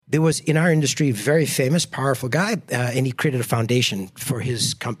there was in our industry a very famous, powerful guy, and he created a foundation for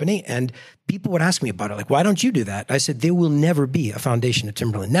his company. And people would ask me about it, like, why don't you do that? I said, there will never be a foundation at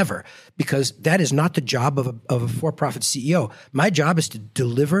Timberland, never, because that is not the job of a for-profit CEO. My job is to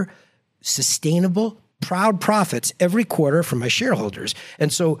deliver sustainable, proud profits every quarter for my shareholders.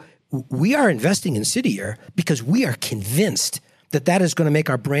 And so we are investing in City Year because we are convinced that is going to make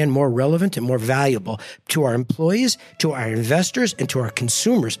our brand more relevant and more valuable to our employees, to our investors, and to our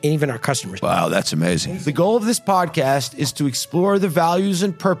consumers, and even our customers. Wow, that's amazing. The goal of this podcast is to explore the values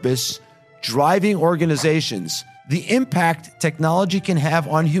and purpose driving organizations, the impact technology can have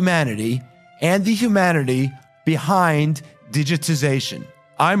on humanity, and the humanity behind digitization.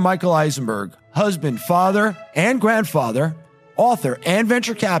 I'm Michael Eisenberg, husband, father, and grandfather, author, and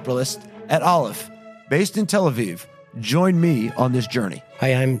venture capitalist at Aleph, based in Tel Aviv. Join me on this journey.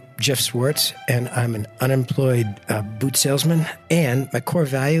 Hi, I'm Jeff Swartz, and I'm an unemployed boot salesman. And my core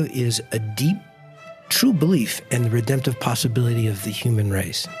value is a deep, true belief in the redemptive possibility of the human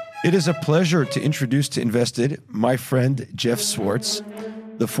race. It is a pleasure to introduce to Invested my friend Jeff Swartz,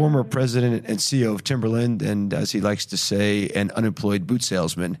 the former president and CEO of Timberland, and as he likes to say, an unemployed boot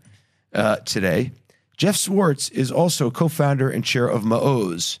salesman today. Jeff Swartz is also co-founder and chair of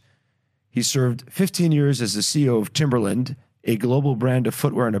Maoz. He served 15 years as the CEO of Timberland, a global brand of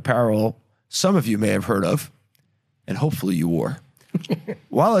footwear and apparel some of you may have heard of, and hopefully you wore.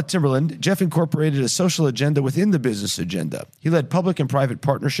 While at Timberland, Jeff incorporated a social agenda within the business agenda. He led public and private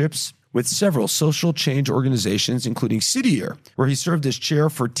partnerships with several social change organizations, including City Year, where he served as chair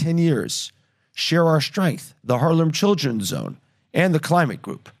for 10 years, Share Our Strength, the Harlem Children's Zone, and the Climate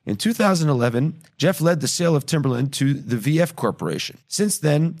Group. In 2011, Jeff led the sale of Timberland to the VF Corporation. Since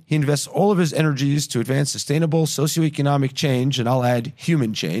then, he invests all of his energies to advance sustainable socioeconomic change, and I'll add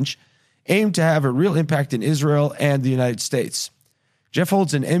human change, aimed to have a real impact in Israel and the United States. Jeff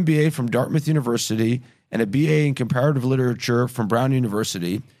holds an MBA from Dartmouth University and a BA in Comparative Literature from Brown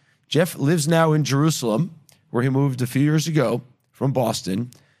University. Jeff lives now in Jerusalem, where he moved a few years ago from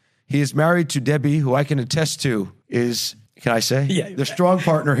Boston. He is married to Debbie, who I can attest to is, can I say, the strong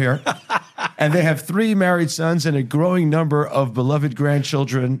partner here. And they have 3 married sons and a growing number of beloved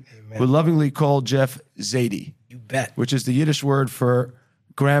grandchildren. Amen. Who lovingly call Jeff Zaidi. You bet. Which is the Yiddish word for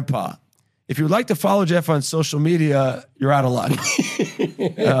grandpa. If you would like to follow Jeff on social media, you're out of luck.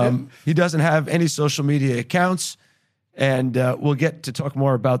 He doesn't have any social media accounts, and we'll get to talk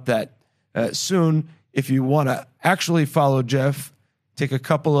more about that soon. If you want to actually follow Jeff, take a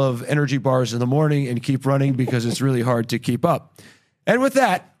couple of energy bars in the morning and keep running because it's really hard to keep up. And with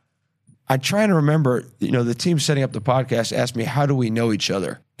that, I'm trying to remember, the team setting up the podcast asked me, how do we know each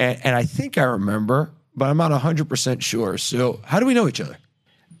other? And I think I remember, but I'm not 100% sure. So how do we know each other?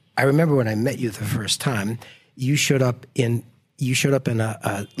 I remember when I met you the first time, you showed up in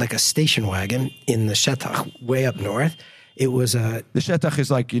a station wagon in the Shetach way up north. It was the Shetach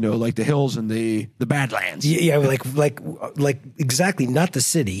is like the hills and the Badlands. Yeah, like exactly, not the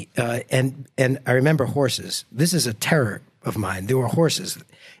city. And I remember horses. This is a terror of mine. There were horses.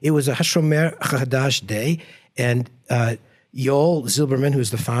 It was a Hashomer Chadash day, and Yoel Zilberman,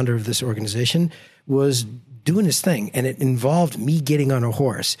 who's the founder of this organization, was doing his thing, and it involved me getting on a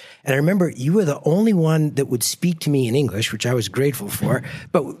horse. And I remember you were the only one that would speak to me in English, which I was grateful for,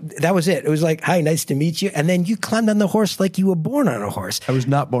 but that was it. It was like, hi, nice to meet you. And then you climbed on the horse like you were born on a horse. I was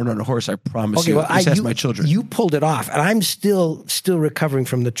not born on a horse, I promise you. Well, ask my children. You pulled it off, and I'm still recovering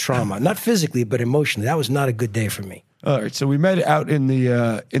from the trauma, not physically, but emotionally. That was not a good day for me. All right, so we met out in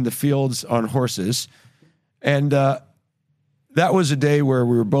the fields on horses, and that was a day where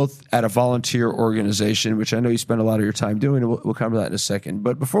we were both at a volunteer organization, which I know you spend a lot of your time doing, and we'll come to that in a second.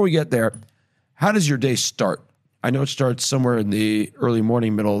 But before we get there, how does your day start? I know it starts somewhere in the early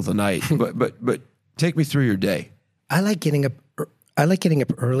morning, middle of the night, but take me through your day. I like getting up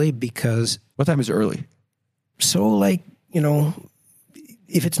early because... What time is early? So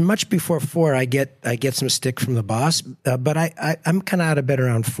if it's much before 4, I get some stick from the boss, but I'm kind of out of bed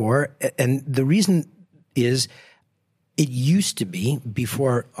around 4, and the reason is... It used to be,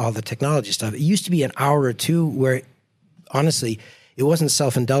 before all the technology stuff, it used to be an hour or two where, honestly, it wasn't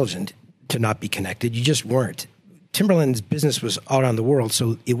self-indulgent to not be connected. You just weren't. Timberland's business was all around the world,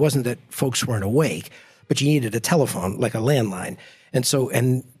 so it wasn't that folks weren't awake, but you needed a telephone, like a landline.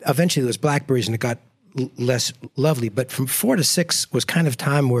 And eventually there was BlackBerries, and it got less lovely. But from 4 to 6 was kind of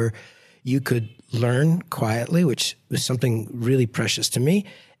time where you could learn quietly, which was something really precious to me.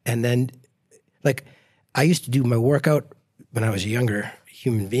 And then, I used to do my workout when I was a younger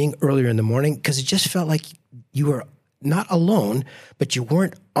human being earlier in the morning because it just felt like you were not alone, but you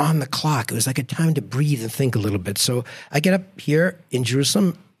weren't on the clock. It was like a time to breathe and think a little bit. So I get up here in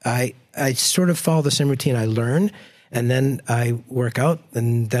Jerusalem I sort of follow the same routine. I learn, and then I work out,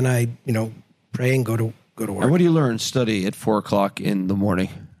 and then I pray and go to work. And what do you learn? Study at 4:00 in the morning.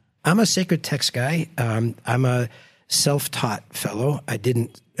 I'm a sacred text guy. I'm a self-taught fellow. I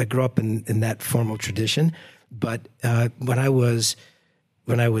grew up in that formal tradition, but when I was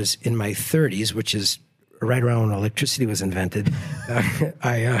in my 30s, which is right around when electricity was invented,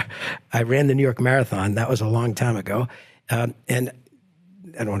 I ran the New York Marathon. That was a long time ago, and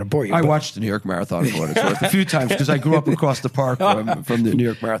I don't want to bore you. I watched the New York Marathon for what it's worth a few times because I grew up across the park from the New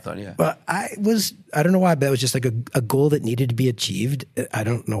York Marathon. Yeah, but I don't know why, but it was just like a goal that needed to be achieved. I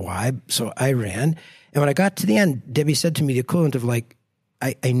don't know why, so I ran. And when I got to the end, Debbie said to me the equivalent of like,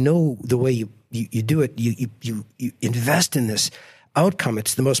 I know the way you do it. You invest in this outcome.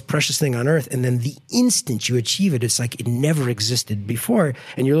 It's the most precious thing on earth. And then the instant you achieve it, it's like it never existed before.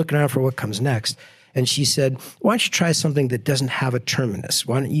 And you're looking around for what comes next. And she said, why don't you try something that doesn't have a terminus?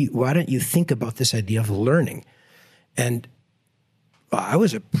 Why don't you think about this idea of learning? And I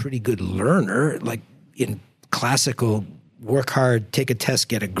was a pretty good learner, like in classical work hard, take a test,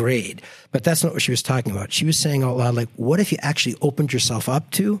 get a grade. But that's not what she was talking about. She was saying out loud, like, what if you actually opened yourself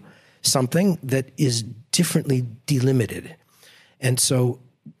up to something that is differently delimited? And so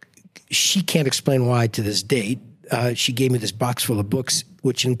she can't explain why to this date. She gave me this box full of books,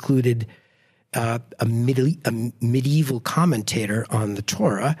 which included a medieval commentator on the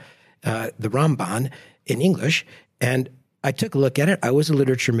Torah, the Ramban, in English. And I took a look at it. I was a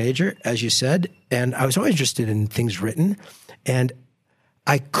literature major, as you said, and I was always interested in things written. And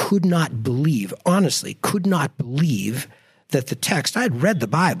I could not believe, honestly, that the text, I had read the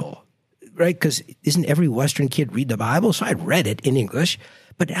Bible, right? Because isn't every Western kid read the Bible? So I'd read it in English.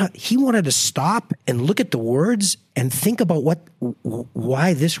 But he wanted to stop and look at the words and think about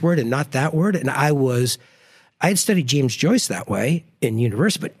why this word and not that word. And I had studied James Joyce that way in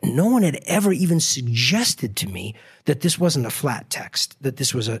university, but no one had ever even suggested to me that this wasn't a flat text, that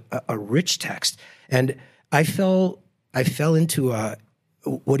this was a rich text. And I fell into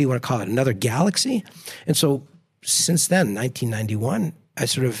what do you want to call it, another galaxy? And so since then, 1991, I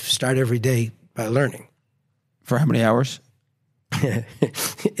sort of start every day by learning. For how many hours?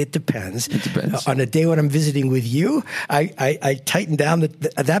 It depends. On a day when I'm visiting with you, I tighten down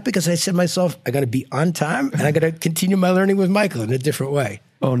that because I said to myself, I'm going to be on time and I'm going to continue my learning with Michael in a different way.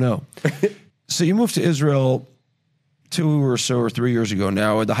 Oh, no. So you moved to Israel 2 or 3 years ago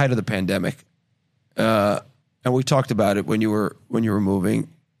now at the height of the pandemic. And we talked about it when you were moving.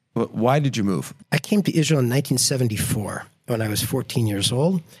 But why did you move? I came to Israel in 1974 when I was 14 years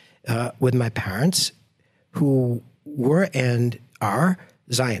old with my parents, who were and are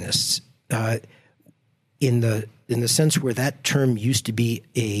Zionists in the sense where that term used to be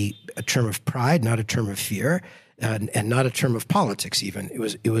a term of pride, not a term of fear, and not a term of politics. Even it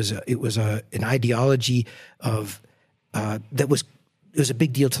was an ideology of it was a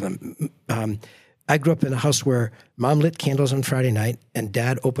big deal to them. I grew up in a house where Mom lit candles on Friday night, and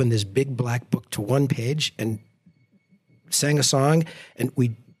Dad opened this big black book to one page and sang a song, and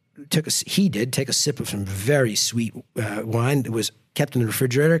he did take a sip of some very sweet wine that was kept in the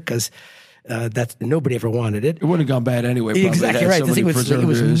refrigerator because nobody ever wanted it. It wouldn't have gone bad anyway. Probably. Exactly right. So the thing was, it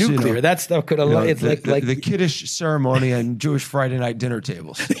was nuclear. That stuff could have. It's like the Kiddush ceremony and Jewish Friday night dinner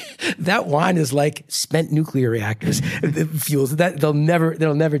tables. That wine is like spent nuclear reactors. The fuels that they'll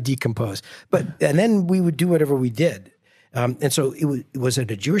never decompose. And then we would do whatever we did, and so was it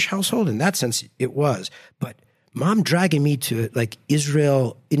a Jewish household in that sense? It was, but. Mom dragging me to like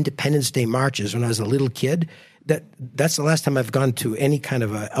Israel Independence Day marches when I was a little kid. That's the last time I've gone to any kind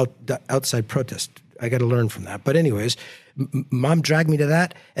of a outside protest. I got to learn from that. But anyways, Mom dragged me to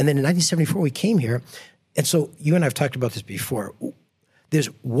that. And then in 1974, we came here. And so you and I have talked about this before. There's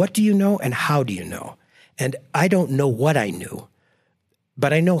what do you know and how do you know? And I don't know what I knew,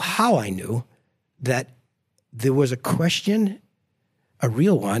 but I know how I knew that there was a question, a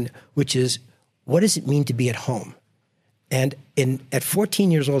real one, which is, what does it mean to be at home? And at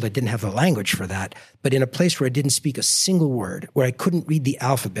 14 years old, I didn't have the language for that, but in a place where I didn't speak a single word, where I couldn't read the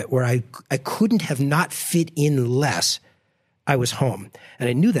alphabet, where I couldn't have not fit in less, I was home. And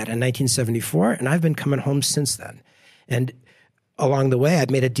I knew that in 1974, and I've been coming home since then. And along the way,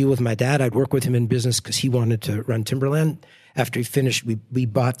 I'd made a deal with my dad. I'd work with him in business because he wanted to run Timberland. After he finished, we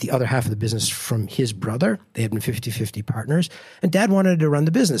bought the other half of the business from his brother. They had been 50-50 partners. And Dad wanted to run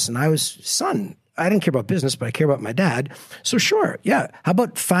the business. And I was, son, I didn't care about business, but I care about my dad. So sure, yeah. How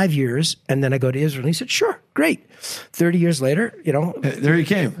about 5 years? And then I go to Israel. And he said, sure, great. 30 years later, there you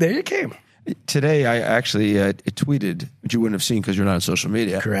came. There you came. Today, I actually tweeted, which you wouldn't have seen because you're not on social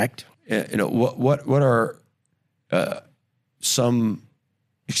media. Correct. What are some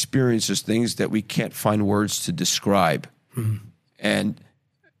experiences things that we can't find words to describe. And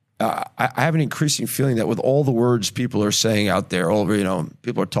I have an increasing feeling that with all the words people are saying out there,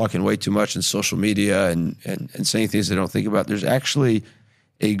 people are talking way too much in social media and saying things they don't think about. There's actually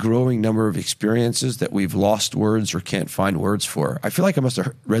a growing number of experiences that we've lost words or can't find words for. I feel like I must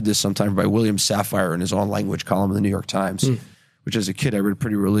have read this sometime by William Safire in his On Language column in the New York Times, which as a kid I read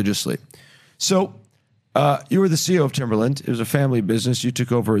pretty religiously. So you were the CEO of Timberland. It was a family business. You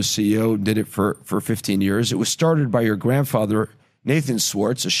took over as CEO, did it for 15 years. It was started by your grandfather, Nathan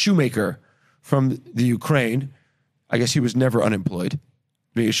Swartz, a shoemaker from the Ukraine. I guess he was never unemployed,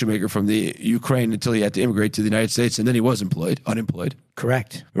 being a shoemaker from the Ukraine until he had to immigrate to the United States, and then he was unemployed.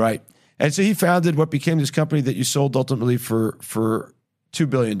 Correct. Right. And so he founded what became this company that you sold ultimately for $2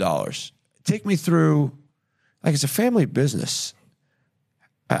 billion. Take me through, like, it's a family business.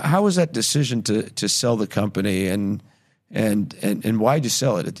 How was that decision to sell the company, and why did you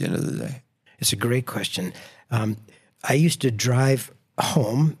sell it at the end of the day? It's a great question. I used to drive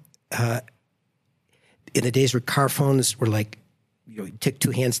home in the days where car phones were like, you take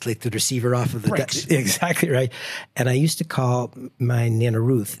two hands to take the receiver off of the Bricks. Exactly right. And I used to call my Nana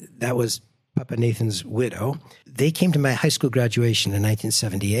Ruth. That was Papa Nathan's widow. They came to my high school graduation in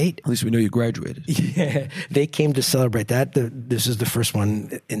 1978. At least we know you graduated. Yeah, they came to celebrate that. This is the first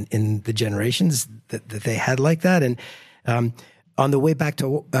one in the generations that they had like that. And on the way back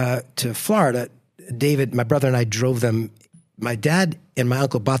to Florida, David, my brother, and I drove them. My dad and my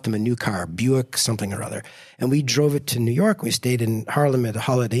uncle bought them a new car, Buick something or other, and we drove it to New York. We stayed in Harlem at a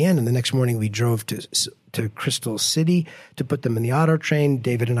Holiday Inn, and the next morning we drove to Crystal City to put them in the auto train.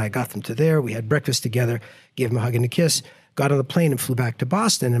 David and I got them to there. We had breakfast together, gave them a hug and a kiss, got on the plane and flew back to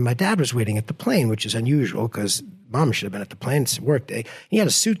Boston. And my dad was waiting at the plane, which is unusual because Mom should have been at the plane. It's a work day. He had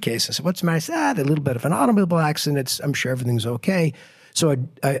a suitcase. I said, "What's the matter?" He said, "A little bit of an automobile accident. I'm sure everything's okay." So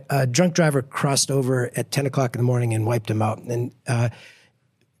a drunk driver crossed over at 10 o'clock in the morning and wiped him out. And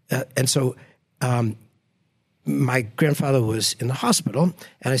so my grandfather was in the hospital,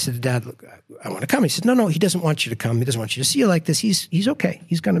 and I said to Dad, "Look, I want to come." He said, No, he doesn't want you to come. He doesn't want you to see you like this. He's okay.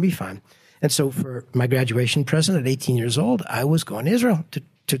 He's going to be fine. And so for my graduation present at 18 years old, I was going to Israel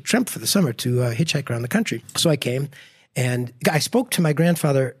to Tremp for the summer to hitchhike around the country. So I came, and I spoke to my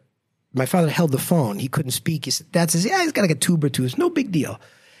grandfather. My father held the phone. He couldn't speak. He said, Dad says, "Yeah, he's got like a tube or two. It's no big deal."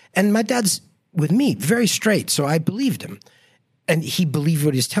 And my dad's with me, very straight. So I believed him. And he believed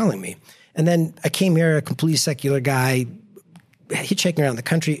what he's telling me. And then I came here, a completely secular guy, hitchhiking around the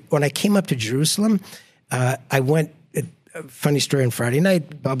country. When I came up to Jerusalem, I went, a funny story on Friday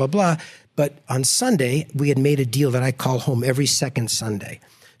night, blah, blah, blah. But on Sunday, we had made a deal that I call home every second Sunday.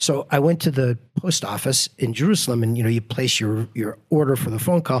 So I went to the post office in Jerusalem, and you place your order for the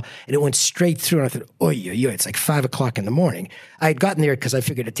phone call, and it went straight through. And I thought, it's like 5 o'clock in the morning. I had gotten there because I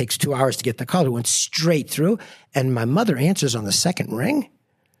figured it takes 2 hours to get the call. It went straight through, and my mother answers on the second ring,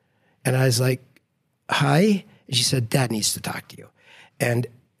 and I was like, "Hi," and she said, "Dad needs to talk to you." And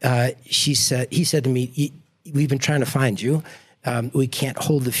he said to me, "We've been trying to find you. We can't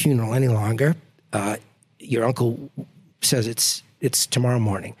hold the funeral any longer. Your uncle says it's tomorrow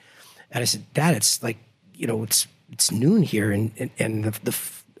morning." And I said, "Dad, it's like, it's noon here. And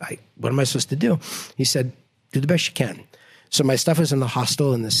what am I supposed to do?" He said, "Do the best you can." So my stuff was in the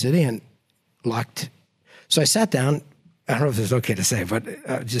hostel in the city and locked. So I sat down. I don't know if it's okay to say, but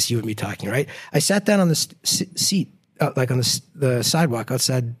just you and me talking, right? I sat down on the seat, like on the sidewalk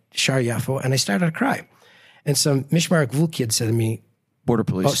outside Shar Yafo, and I started to cry. And some Mishmar Gvul kid said to me, Border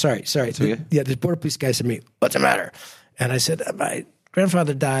police. "Oh, sorry. Okay. The border police guy said to me, 'What's the matter?' And I said, 'My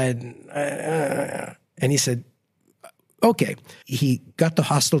grandfather died.' And he said, 'Okay.' He got the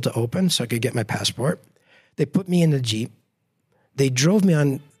hostel to open so I could get my passport. They put me in the Jeep. They drove me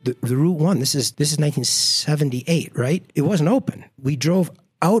on the Route 1. This is 1978, right? It wasn't open. We drove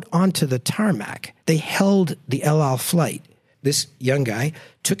out onto the tarmac. They held the El Al flight. This young guy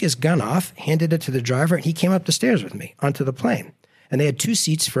took his gun off, handed it to the driver, and he came up the stairs with me onto the plane. And they had 2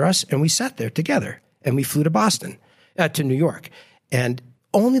 seats for us, and we sat there together. And we flew to Boston, to New York. And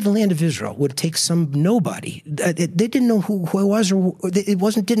only the land of Israel would take some nobody. They didn't know who I was, or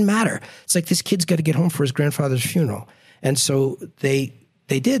didn't matter. It's like, this kid's got to get home for his grandfather's funeral. And so they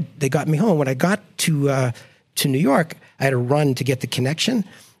did. They got me home. When I got to New York, I had to run to get the connection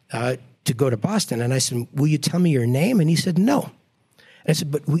to go to Boston. And I said, "Will you tell me your name?" And he said, "No." And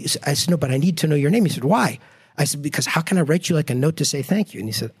I said, "No, but I need to know your name." He said, "Why?" I said, "Because how can I write you like a note to say thank you?" And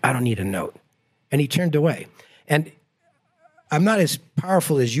he said, "I don't need a note." And he turned away. And I'm not as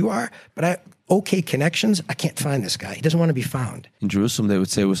powerful as you are, but okay connections, I can't find this guy. He doesn't want to be found. In Jerusalem, they would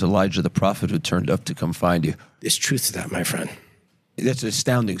say it was Elijah the prophet who turned up to come find you. There's truth to that, my friend. That's an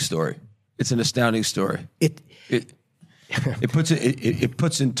astounding story. It's an astounding story. It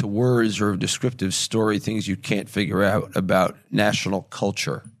puts into words or descriptive story things you can't figure out about national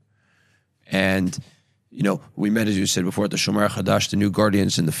culture. And, we met, as you said before, at the Shomer Chadash, the new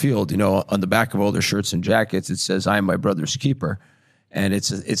guardians in the field. On the back of all their shirts and jackets, it says, "I am my brother's keeper." And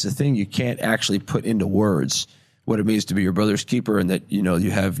it's a thing you can't actually put into words, what it means to be your brother's keeper, and that,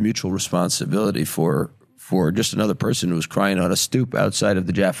 you have mutual responsibility for just another person who was crying on a stoop outside of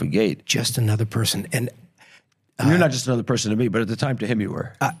the Jaffa Gate. Just another person. And you're not just another person to me, but at the time to him you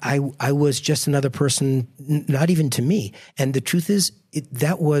were. I was just another person, not even to me. And the truth is,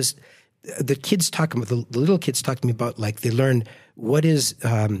 that was the kids talking about, the little kids talking to me about, like, they learned what is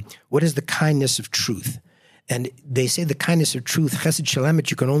the kindness of truth. And they say the kindness of truth, chesed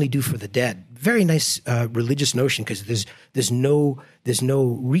shalamet, you can only do for the dead. Very nice religious notion, because there's no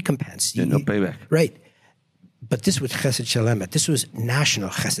recompense. No payback. Right. But this was chesed shalamet. This was national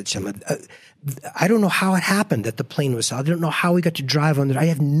chesed shalamet. I don't know how it happened that the plane was. I don't know how we got to drive on it. I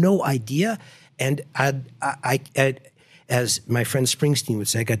have no idea. And I as my friend Springsteen would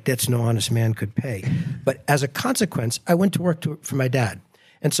say, I got debts no honest man could pay. But as a consequence, I went to work for my dad.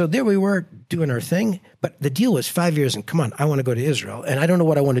 And so there we were doing our thing. But the deal was 5 years, and come on, I want to go to Israel. And I don't know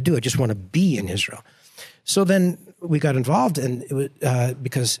what I want to do. I just want to be in Israel. So then we got involved, and it was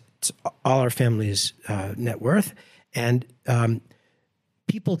because it's all our family's net worth. And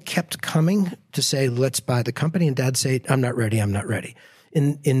people kept coming to say, let's buy the company. And Dad said, I'm not ready.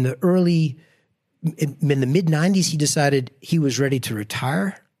 In the mid-'90s, he decided he was ready to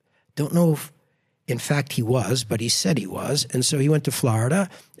retire. Don't know if, in fact, he was, but he said he was. And so he went to Florida,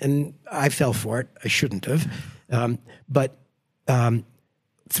 and I fell for it. I shouldn't have. But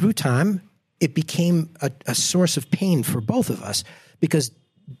through time, it became a source of pain for both of us, because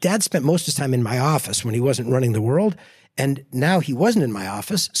Dad spent most of his time in my office when he wasn't running the world. And now he wasn't in my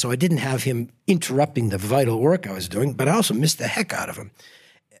office, so I didn't have him interrupting the vital work I was doing, but I also missed the heck out of him.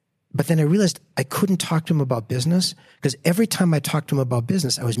 But then I realized I couldn't talk to him about business, because every time I talked to him about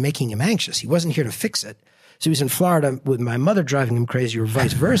business, I was making him anxious. He wasn't here to fix it. So he was in Florida with my mother driving him crazy, or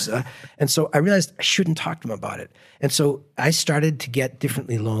vice versa. And so I realized I shouldn't talk to him about it. And so I started to get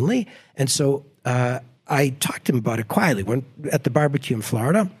differently lonely. And so I talked to him about it quietly at the barbecue in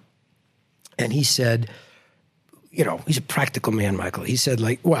Florida. And he said, he's a practical man, Michael. He said,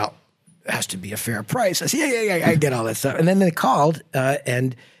 well, it has to be a fair price. I said, yeah, I get all that stuff. And then they called,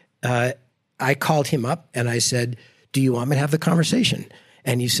 and I called him up and I said, do you want me to have the conversation?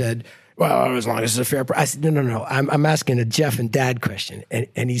 And he said, well, as long as it's a fair price. I said, no. I'm asking a Jeff and Dad question.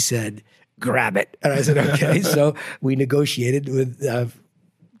 And he said, grab it. And I said, okay. So we negotiated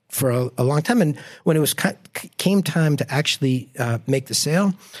for a long time. And when it came time to actually make the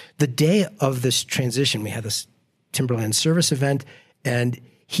sale, the day of this transition, we had this Timberland service event. And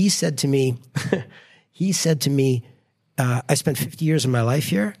he said to me, I spent 50 years of my life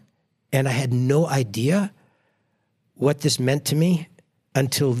here, and I had no idea what this meant to me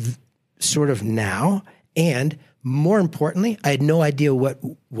until sort of now. And more importantly, I had no idea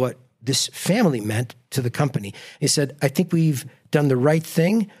what this family meant to the company. He said, I think we've done the right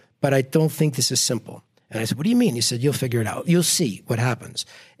thing, but I don't think this is simple. And I said, what do you mean? He said, you'll figure it out. You'll see what happens.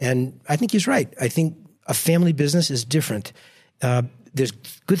 And I think he's right. I think a family business is different. There's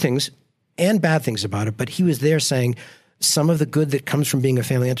good things and bad things about it, but he was there saying some of the good that comes from being a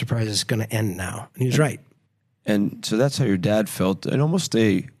family enterprise is going to end now. And he was right. And so that's how your dad felt, in almost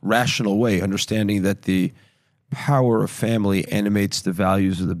a rational way, understanding that the power of family animates the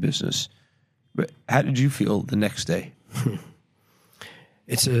values of the business. But how did you feel the next day?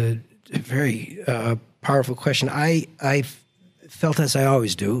 It's a very powerful question. I felt as I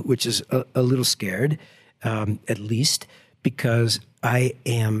always do, which is a little scared, at least, because I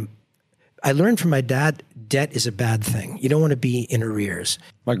learned from my dad, debt is a bad thing. You don't want to be in arrears.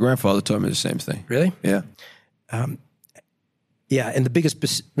 My grandfather told me the same thing. Really? Yeah. Yeah, and the biggest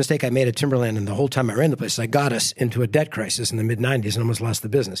mistake I made at Timberland, and the whole time I ran the place, is I got us into a debt crisis in the mid-'90s and almost lost the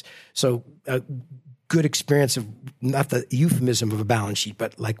business. So a good experience of, not the euphemism of a balance sheet,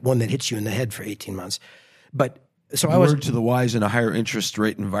 but like one that hits you in the head for 18 months. But so I was... Word to the wise in a higher interest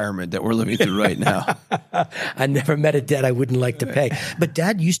rate environment that we're living through right now. I never met a debt I wouldn't like to pay. But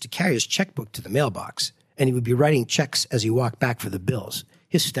Dad used to carry his checkbook to the mailbox, and he would be writing checks as he walked back for the bills.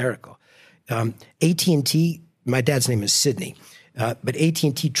 Hysterical. AT&T, my dad's name is Sidney, but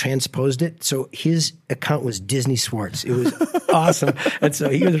AT&T transposed it, so his account was Disney Swartz. It was awesome. And so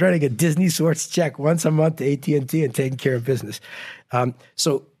he was writing a Disney Swartz check once a month to AT&T and taking care of business.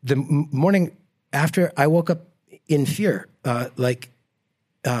 So the morning after, I woke up in fear,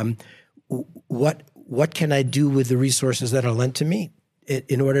 what what can I do with the resources that are lent to me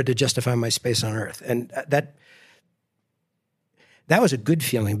in order to justify my space on earth? And that was a good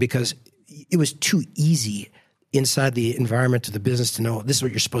feeling, because it was too easy inside the environment of the business to know this is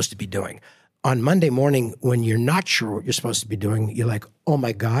what you're supposed to be doing. On Monday morning, when you're not sure what you're supposed to be doing, you're like, oh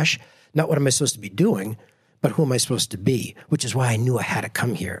my gosh, not what am I supposed to be doing, but who am I supposed to be? Which is why I knew I had to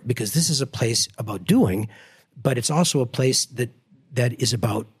come here, because this is a place about doing, but it's also a place that is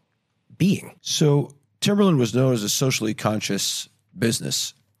about being. So Timberland was known as a socially conscious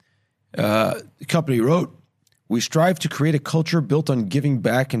business. The company wrote, "We strive to create a culture built on giving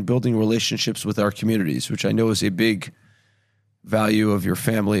back and building relationships with our communities," which I know is a big value of your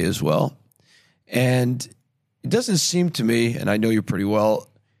family as well. And it doesn't seem to me, and I know you pretty well,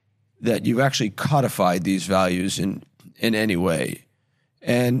 that you've actually codified these values in any way.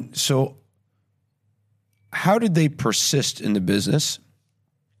 And so how did they persist in the business?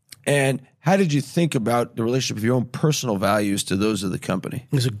 And how did you think about the relationship of your own personal values to those of the company?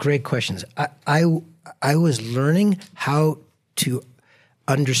 Those are great questions. I was learning how to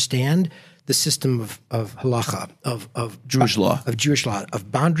understand the system of halacha, of Jewish law,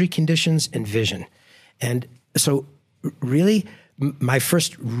 of boundary conditions and vision. And so really my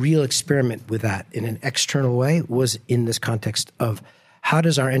first real experiment with that in an external way was in this context of how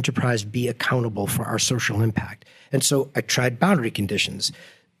does our enterprise be accountable for our social impact? And so I tried boundary conditions.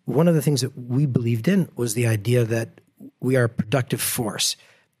 One of the things that we believed in was the idea that we are a productive force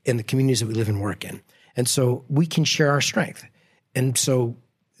in the communities that we live and work in. And so we can share our strength. And so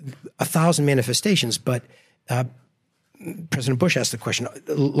 1,000 manifestations, but President Bush asked the question,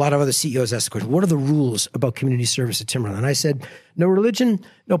 a lot of other CEOs asked the question, what are the rules about community service at Timberland? And I said, no religion,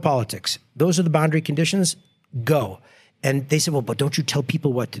 no politics. Those are the boundary conditions, go. And they said, well, but don't you tell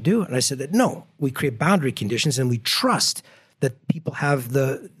people what to do? And I said that no, we create boundary conditions and we trust that people have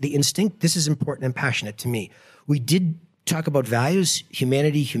the instinct. This is important and passionate to me. We did talk about values,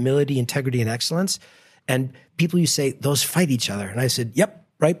 humanity, humility, integrity, and excellence. And people you say, those fight each other. And I said, yep,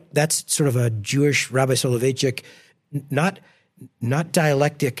 right. That's sort of a Jewish Rabbi Soloveitchik, not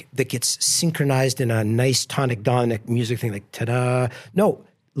dialectic that gets synchronized in a nice tonic-donic music thing like ta-da. No,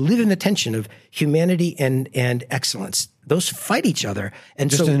 live in the tension of humanity and excellence. Those fight each other. And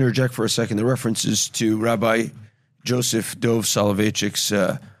just to interject for a second, the references to Rabbi Joseph Dov Soloveitchik's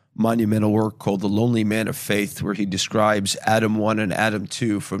monumental work called The Lonely Man of Faith, where he describes Adam 1 and Adam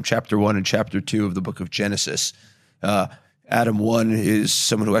 2 from chapter 1 and chapter 2 of the book of Genesis. Adam 1 is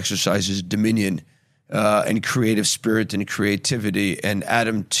someone who exercises dominion and creative spirit and creativity, and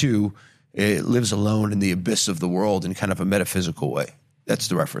Adam 2 lives alone in the abyss of the world in kind of a metaphysical way. That's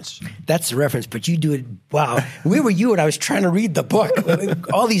the reference. That's the reference, but you do it. Wow. Where were you when I was trying to read the book?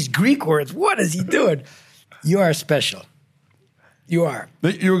 All these Greek words. What is he doing? You are special. You are.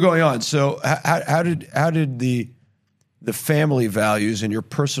 But you were going on. So how did the family values and your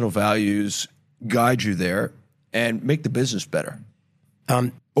personal values guide you there and make the business better?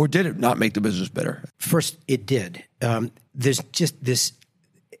 Or did it not make the business better? First, it did. There's just this.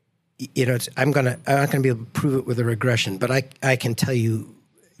 I'm not gonna be able to prove it with a regression, but I can tell you,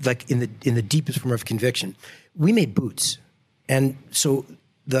 like in the deepest form of conviction, we made boots, and so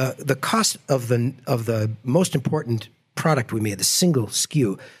the cost of the most important product we made, the single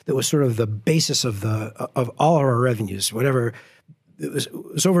SKU that was sort of the basis of all of our revenues, whatever it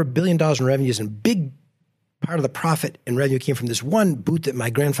was over $1 billion in revenues, and big part of the profit and revenue came from this one boot that my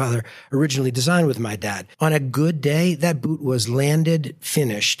grandfather originally designed with my dad. On a good day, that boot was landed,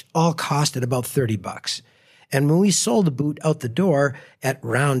 finished, all cost at about $30. And when we sold the boot out the door at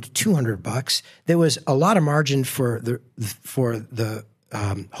around $200, there was a lot of margin for the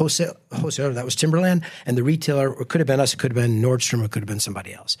wholesaler, that was Timberland, and the retailer, it could have been us, it could have been Nordstrom, it could have been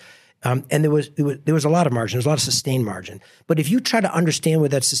somebody else. And there was a lot of margin, there was a lot of sustained margin. But if you try to understand where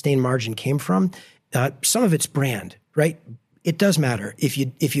that sustained margin came from, some of it's brand, right? It does matter. If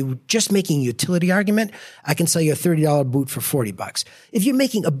you're just making a utility argument, I can sell you a $30 boot for $40. If you're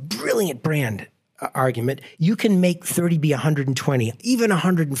making a brilliant brand argument, you can make 30 be 120, even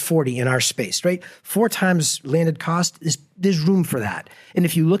 140 in our space, right? 4 times landed cost, there's room for that. And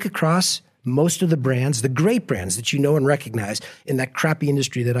if you look across most of the brands, the great brands that you know and recognize in that crappy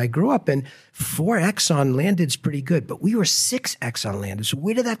industry that I grew up in, 4X on landed is pretty good, but we were 6X on landed. So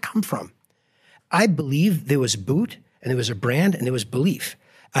where did that come from? I believe there was a boot and there was a brand and there was belief.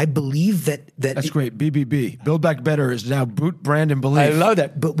 I believe that That's great. BBB. Build Back Better is now Boot, Brand, and Belief. I love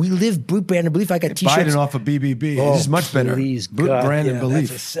that. But we live Boot, Brand, and Belief. I got T-shirts. Biden off of BBB. This is much better. Please, Boot, God. Brand, and Belief.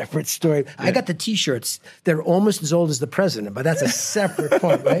 That's a separate story. Yeah. I got the T-shirts. They're almost as old as the president, but that's a separate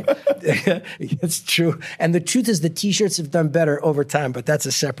point, right? It's true. And the truth is the T-shirts have done better over time, but that's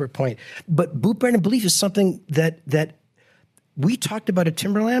a separate point. But Boot, Brand, and Belief is something that we talked about at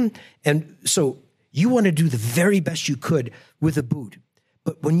Timberland. And so you want to do the very best you could with a boot.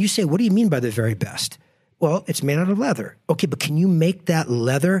 But when you say, what do you mean by the very best? Well, it's made out of leather. Okay, but can you make that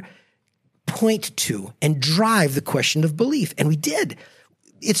leather point to and drive the question of belief? And we did.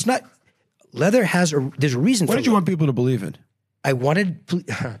 It's not, leather there's a reason for it. What did you want people to believe in? I wanted,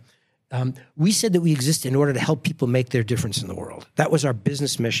 we said that we exist in order to help people make their difference in the world. That was our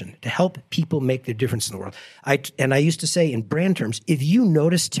business mission, to help people make their difference in the world. And I used to say in brand terms, if you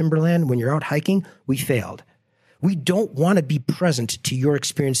notice Timberland when you're out hiking, we failed. We don't want to be present to your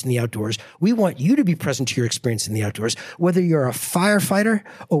experience in the outdoors. We want you to be present to your experience in the outdoors, whether you're a firefighter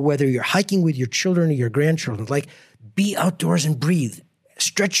or whether you're hiking with your children or your grandchildren. Like, be outdoors and breathe.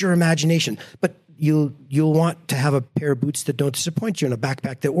 Stretch your imagination. But you'll want to have a pair of boots that don't disappoint you and a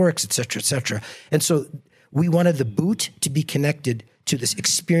backpack that works, et cetera, et cetera. And so we wanted the boot to be connected to this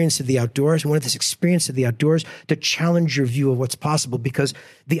experience of the outdoors. We wanted this experience of the outdoors to challenge your view of what's possible, because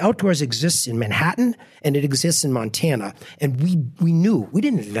the outdoors exists in Manhattan and it exists in Montana. And we knew, we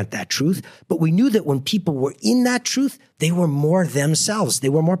didn't invent that truth, but we knew that when people were in that truth, they were more themselves. They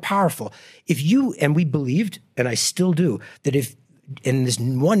were more powerful. And we believed, and I still do, that if, in this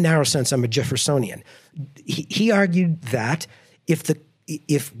one narrow sense, I'm a Jeffersonian. He argued that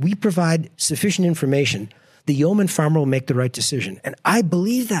if we provide sufficient information, the yeoman farmer will make the right decision. And I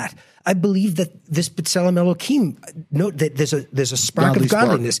believe that. I believe that this B'Tselem Elohim, that there's a spark of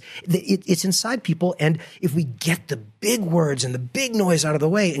godliness. It's inside people. And if we get the big words and the big noise out of the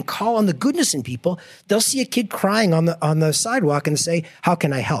way and call on the goodness in people, they'll see a kid crying on the sidewalk and say, how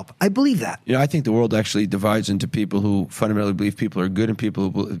can I help? I believe that. I think the world actually divides into people who fundamentally believe people are good and people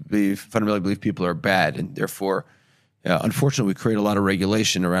who fundamentally believe people are bad. And therefore, unfortunately, we create a lot of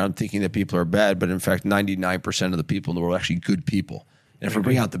regulation around thinking that people are bad, but in fact, 99% of the people in the world are actually good people. And if we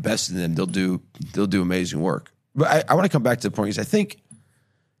bring out the best in them, they'll do amazing work. But I want to come back to the point, because I think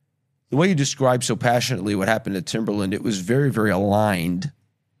the way you described so passionately what happened at Timberland, it was very, very aligned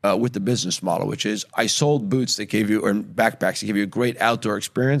with the business model, which is I sold boots that gave you, or backpacks that gave you a great outdoor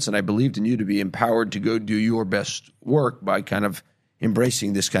experience, and I believed in you to be empowered to go do your best work by kind of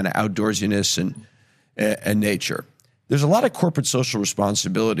embracing this kind of outdoorsiness and nature. There's a lot of corporate social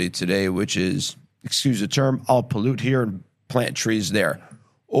responsibility today, which is, excuse the term, I'll pollute here and plant trees there.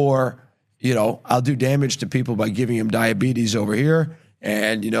 Or, I'll do damage to people by giving them diabetes over here,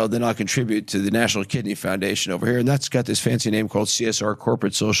 and, then I'll contribute to the National Kidney Foundation over here. And that's got this fancy name called CSR,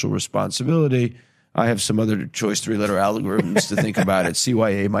 Corporate Social Responsibility. I have some other choice three-letter algorithms to think about it.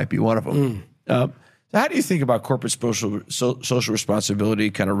 CYA might be one of them. So how do you think about corporate social responsibility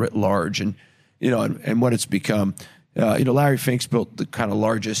kind of writ large and what it's become? Larry Fink's built the kind of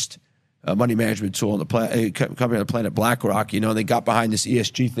largest money management tool on the company on the planet, BlackRock. They got behind this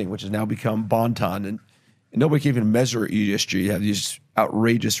ESG thing, which has now become Bonton, and nobody can even measure ESG. You have these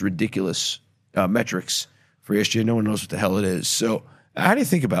outrageous, ridiculous metrics for ESG. No one knows what the hell it is. So, how do you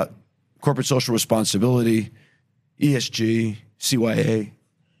think about corporate social responsibility, ESG, CYA?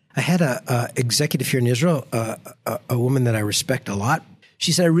 I had a executive here in Israel, a woman that I respect a lot.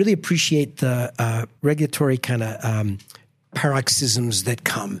 She said, I really appreciate the regulatory kind of paroxysms that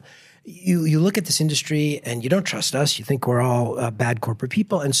come. You look at this industry and you don't trust us. You think we're all bad corporate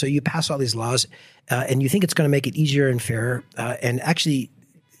people. And so you pass all these laws and you think it's going to make it easier and fairer. And actually,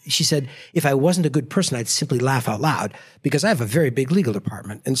 she said, if I wasn't a good person, I'd simply laugh out loud because I have a very big legal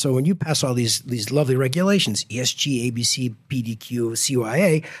department. And so when you pass all these lovely regulations, ESG, ABC, PDQ,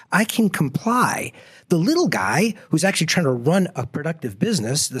 CYA, I can comply. The little guy who's actually trying to run a productive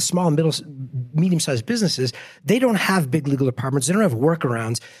business, the small and medium-sized businesses, they don't have big legal departments. They don't have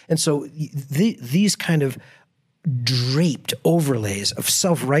workarounds. And so these kind of draped overlays of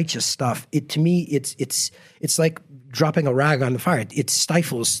self-righteous stuff, to me, it's like dropping a rag on the fire. It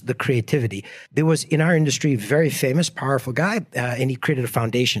stifles the creativity. There was, in our industry, a very famous, powerful guy, and he created a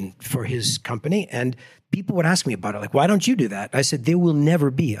foundation for his company. And people would ask me about it, like, why don't you do that? I said, there will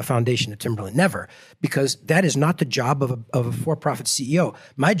never be a foundation at Timberland, never, because that is not the job of a for-profit CEO.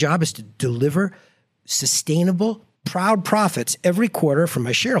 My job is to deliver sustainable, proud profits every quarter for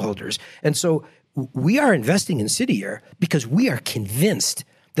my shareholders. And so we are investing in City Year because we are convinced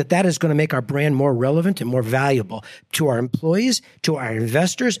that is going to make our brand more relevant and more valuable to our employees, to our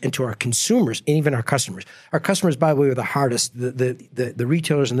investors, and to our consumers, and even our customers. Our customers, by the way, were the hardest. The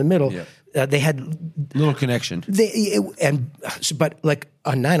retailers in the middle, they had little connection. But like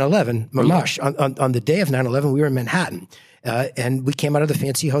on 9/11, Mamash, on the day of 9/11, we were in Manhattan. And we came out of the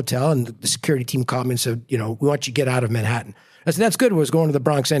fancy hotel, and the security team called me and said, we want you to get out of Manhattan. I said, that's good. We was going to the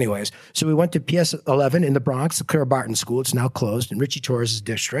Bronx anyways. So we went to PS 11 in the Bronx, the Clara Barton School. It's now closed in Richie Torres'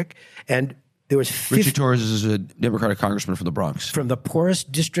 district. And there was Richie Torres is a Democratic congressman from the Bronx. From the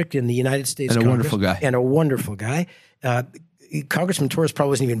poorest district in the United States. And a wonderful guy. And a wonderful guy. Congressman Torres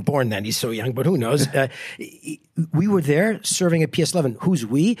probably wasn't even born then. He's so young, but who knows? We were there serving at PS 11. Who's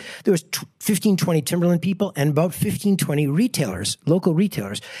we? There was 15, 20 Timberland people and about 15, 20 retailers, local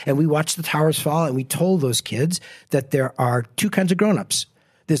retailers. And we watched the towers fall, and we told those kids that there are two kinds of grown-ups.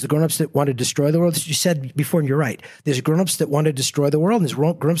 There's the grown-ups that want to destroy the world. As you said before, and you're right. There's grown-ups that want to destroy the world, and there's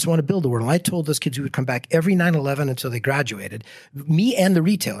grown-ups that want to build the world. And I told those kids we would come back every 9/11 until they graduated, me and the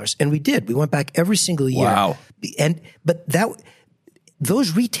retailers. And we did. We went back every single year. Wow. But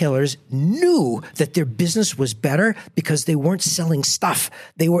those retailers knew that their business was better because they weren't selling stuff.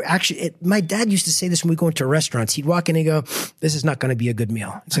 They were actually, my dad used to say this when we go into restaurants. He'd walk in and go, this is not going to be a good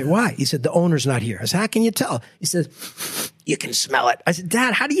meal. I'd say, why? He said, the owner's not here. I said, how can you tell? He said, you can smell it. I said,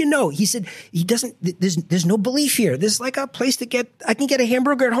 Dad, how do you know? He said, there's no belief here. There's like a place I can get a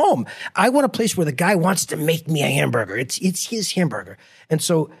hamburger at home. I want a place where the guy wants to make me a hamburger. It's his hamburger. And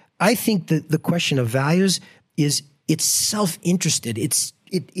so I think that the question of values is, it's self-interested. It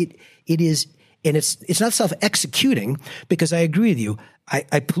is, and it's not self-executing, because I agree with you.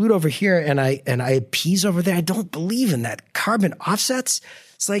 I pollute over here and I appease over there. I don't believe in that. Carbon offsets.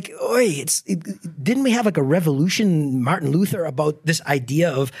 It's like, didn't we have like a revolution, Martin Luther, about this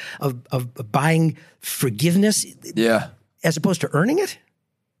idea of buying forgiveness? Yeah. As opposed to earning it?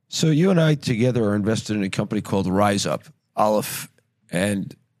 So you and I together are invested in a company called Rise Up, Aleph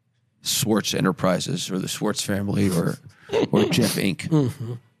and Swartz Enterprises, or the Swartz family, or Jeff Inc.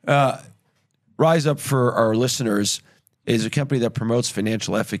 Mm-hmm. Rise Up, for our listeners, is a company that promotes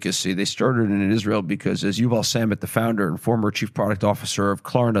financial efficacy. They started in Israel because, as Yuval Sammet, the founder and former chief product officer of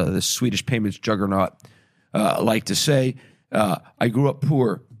Klarna, the Swedish payments juggernaut, like to say, I grew up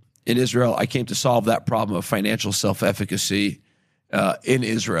poor in Israel. I came to solve that problem of financial self-efficacy in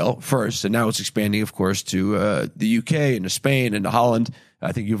Israel first, and now it's expanding, of course, to the UK and to Spain and to Holland.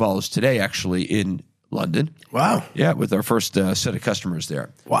 I think Yuval is today actually in London. Wow. Yeah, with our first set of customers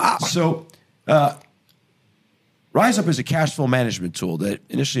there. Wow. So Rise Up is a cash flow management tool that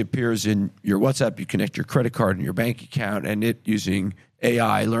initially appears in your WhatsApp. You connect your credit card and your bank account, and it, using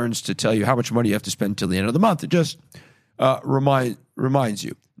AI, learns to tell you how much money you have to spend till the end of the month. It just reminds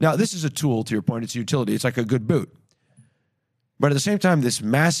you. Now, this is a tool, to your point. It's a utility. It's like a good boot. But at the same time, this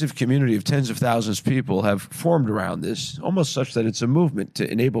massive community of tens of thousands of people have formed around this, almost such that it's a movement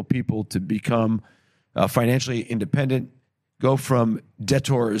to enable people to become financially independent, go from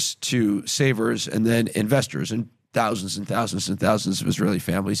debtors to savers, and then investors. And thousands and thousands and thousands of Israeli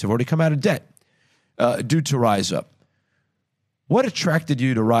families have already come out of debt due to Rise Up. What attracted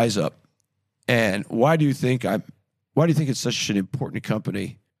you to Rise Up, and why do you think it's such an important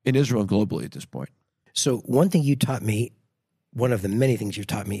company in Israel and globally at this point? So one thing you taught me, one of the many things you've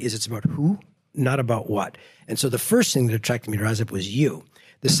taught me, is it's about who, not about what. And so the first thing that attracted me to Rise Up was you.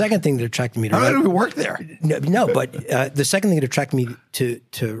 The second thing that attracted me to Rise Up... I don't even work there. No, but the second thing that attracted me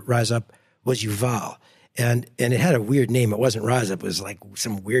to Rise Up was Yuval. And it had a weird name. It wasn't Rise Up. It was like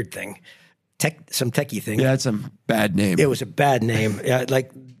some weird thing, some techie thing. Yeah, it's a bad name. It was a bad name.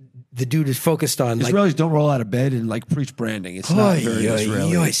 Like the dude is focused on... Israelis don't roll out of bed and preach branding. It's not very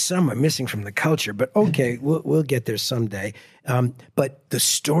Israeli. Some are missing from the culture, but okay, we'll get there someday. But the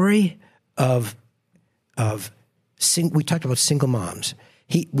story of we talked about single moms.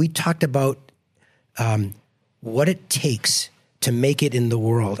 We talked about what it takes to make it in the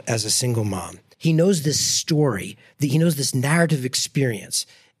world as a single mom. He knows this story. He knows this narrative experience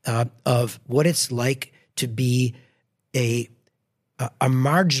of what it's like to be a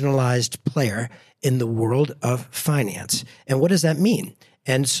marginalized player in the world of finance. And what does that mean?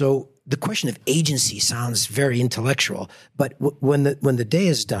 And so the question of agency sounds very intellectual, but when the day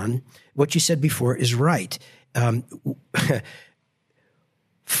is done, what you said before is right.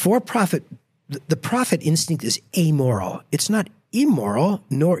 For-profit, the profit instinct is amoral. It's not immoral,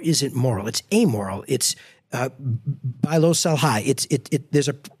 nor is it moral. It's amoral. It's buy low, sell high. There's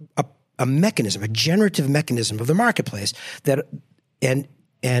a mechanism, a generative mechanism of the marketplace that,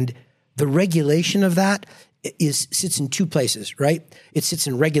 and the regulation of that sits in two places, right? It sits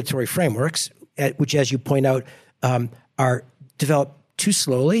in regulatory frameworks, which, as you point out, are developed too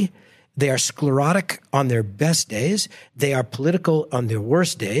slowly. They are sclerotic on their best days. They are political on their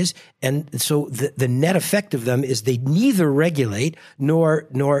worst days. And so the net effect of them is they neither regulate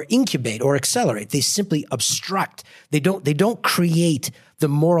nor incubate or accelerate. They simply obstruct. They don't create the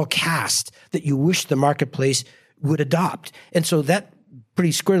moral cast that you wish the marketplace would adopt. And so that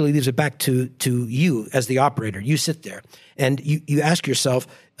pretty squarely leaves it back to you as the operator. You sit there and you ask yourself,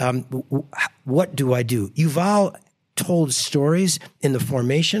 what do I do? Yuval told stories in the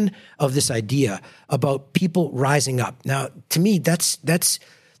formation of this idea about people rising up. Now, to me, that's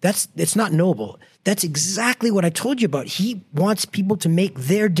it's not noble. That's exactly what I told you about. He wants people to make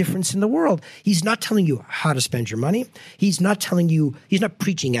their difference in the world. He's not telling you how to spend your money. He's not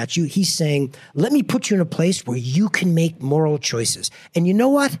preaching at you. He's saying, let me put you in a place where you can make moral choices. And you know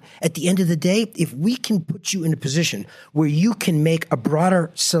what? At the end of the day, if we can put you in a position where you can make a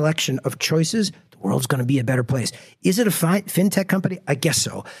broader selection of choices, world's going to be a better place. Is it a fintech company? I guess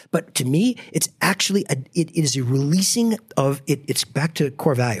so. But to me, it's actually, it is a releasing of it. It's back to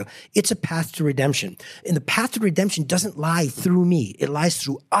core value. It's a path to redemption. And the path to redemption doesn't lie through me. It lies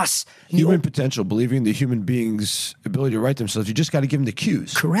through us. Human potential, believing the human being's ability to right themselves. You just got to give them the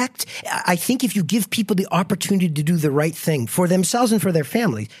cues. Correct. I think if you give people the opportunity to do the right thing for themselves and for their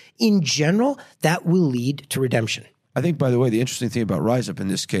families, in general, that will lead to redemption. I think, by the way, the interesting thing about Rise Up in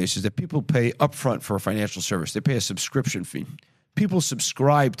this case is that people pay upfront for a financial service. They pay a subscription fee. People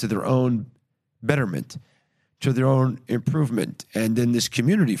subscribe to their own betterment, to their own improvement. And then this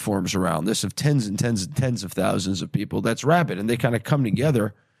community forms around this of tens and tens and tens of thousands of people. That's rabid. And they kind of come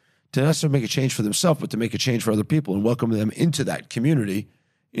together to not necessarily make a change for themselves, but to make a change for other people and welcome them into that community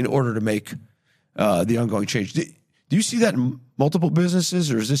in order to make the ongoing change. Do you see that in multiple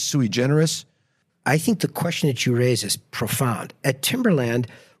businesses, or is this sui generis? I think the question that you raise is profound. At Timberland,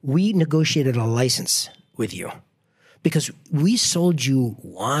 we negotiated a license with you because we sold you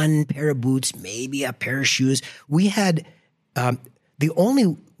one pair of boots, maybe a pair of shoes. We had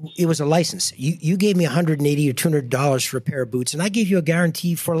it was a license. You gave me $180 or $200 for a pair of boots, and I gave you a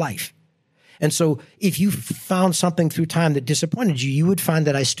guarantee for life. And so if you found something through time that disappointed you, you would find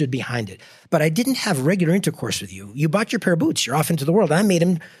that I stood behind it. But I didn't have regular intercourse with you. You bought your pair of boots. You're off into the world. I made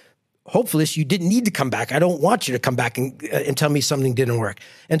them hopeless. You didn't need to come back. I don't want you to come back and tell me something didn't work.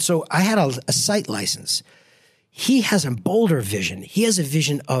 And so I had a site license. He has a bolder vision. He has a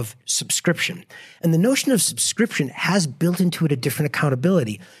vision of subscription. And the notion of subscription has built into it a different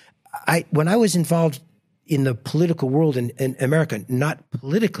accountability. When I was involved in the political world in America, not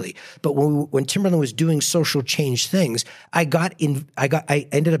politically, but when Timberland was doing social change things, I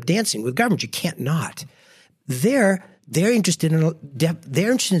ended up dancing with government. You can't not. They're interested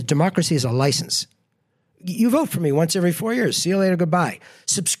in democracy as a license. You vote for me once every 4 years. See you later. Goodbye.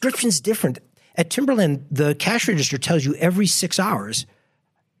 Subscription's different. At Timberland, the cash register tells you every 6 hours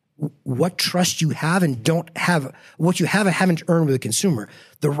what trust you have and don't have, what you have and haven't earned with a consumer.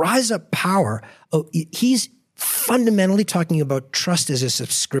 The rise up power, he's fundamentally talking about trust as a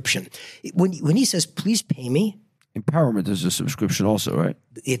subscription. When he says, please pay me, empowerment is a subscription also, right?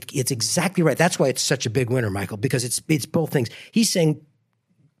 It's exactly right. That's why it's such a big winner, Michael, because it's both things. He's saying,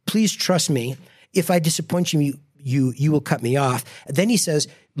 please trust me. If I disappoint you, you will cut me off. Then he says,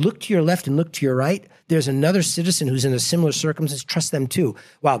 look to your left and look to your right. There's another citizen who's in a similar circumstance. Trust them too.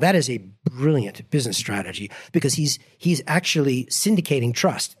 Wow, that is a brilliant business strategy because he's actually syndicating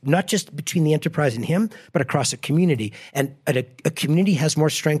trust, not just between the enterprise and him, but across a community. And a community has more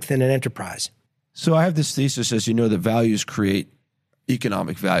strength than an enterprise. So I have this thesis, as you know, that values create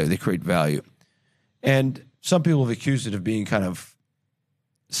economic value. They create value. And some people have accused it of being kind of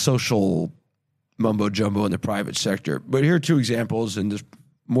social mumbo jumbo in the private sector. But here are two examples, and there's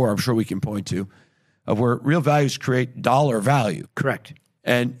more I'm sure we can point to, of where real values create dollar value. Correct.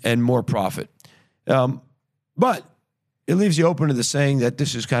 And more profit. But it leaves you open to the saying that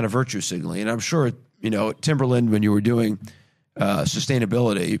this is kind of virtue signaling. And I'm sure, at Timberland, when you were doing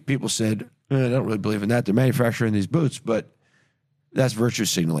sustainability, people said, I don't really believe in that. They're manufacturing these boots, but that's virtue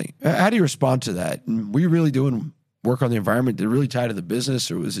signaling. How do you respond to that? And were you really doing work on the environment? Did it really tie to the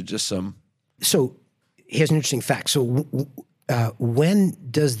business, or was it just some... So here's an interesting fact. So when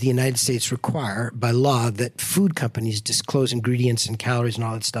does the United States require by law that food companies disclose ingredients and calories and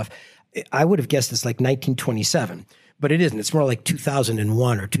all that stuff? I would have guessed it's like 1927, but it isn't. It's more like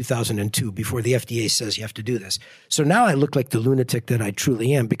 2001 or 2002 before the FDA says you have to do this. So now I look like the lunatic that I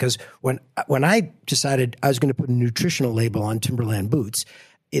truly am, because when I decided I was going to put a nutritional label on Timberland boots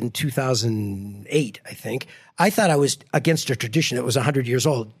in 2008, I think, I thought I was against a tradition that was 100 years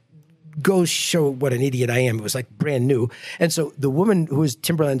old. Go show what an idiot I am. It was like brand new. And so the woman who was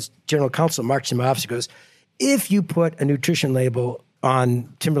Timberland's general counsel marched in my office and goes, if you put a nutrition label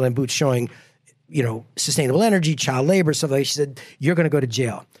on Timberland boots showing, sustainable energy, child labor, stuff like that. She said, you're going to go to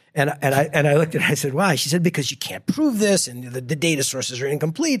jail. And I looked at her, I said, why? She said, because you can't prove this and the data sources are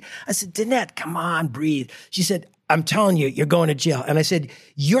incomplete. I said, Danette, come on, breathe. She said, I'm telling you, you're going to jail. And I said,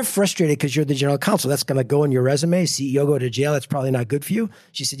 you're frustrated because you're the general counsel. That's going to go in your resume. CEO go to jail. That's probably not good for you.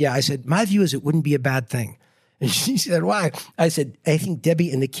 She said, yeah. I said, my view is it wouldn't be a bad thing. And she said, why? I said, I think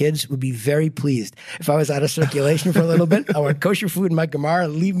Debbie and the kids would be very pleased if I was out of circulation for a little bit. I want kosher food in my Gemara.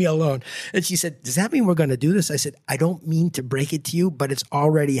 Leave me alone. And she said, does that mean we're going to do this? I said, I don't mean to break it to you, but it's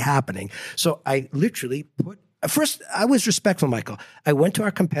already happening. So I literally first, I was respectful, Michael. I went to our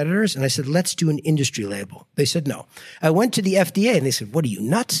competitors and I said, let's do an industry label. They said no. I went to the FDA and they said, what are you,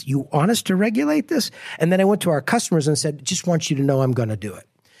 nuts? You want us to regulate this? And then I went to our customers and said, just want you to know I'm going to do it.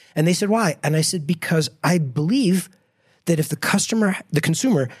 And they said, why? And I said, because I believe that if the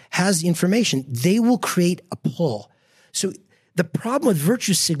consumer has the information, they will create a pull. So the problem with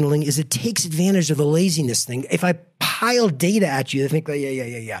virtue signaling is it takes advantage of the laziness thing. If I pile data at you, they think,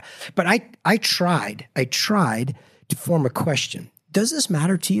 yeah. But I tried to form a question. Does this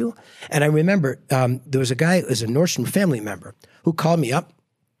matter to you? And I remember there was a guy who was a Nordstrom family member who called me up.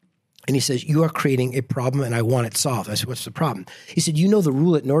 And he says, you are creating a problem and I want it solved. I said, what's the problem? He said, the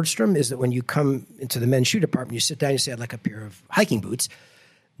rule at Nordstrom is that when you come into the men's shoe department, you sit down, you say, I'd like a pair of hiking boots.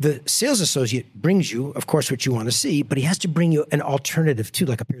 The sales associate brings you, of course, what you want to see, but he has to bring you an alternative too,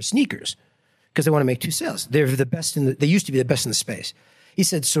 like a pair of sneakers, because they want to make two sales. They're the best they used to be the best in the space. He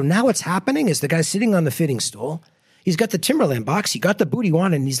said, so now what's happening is the guy's sitting on the fitting stool. He's got the Timberland box. He got the boot he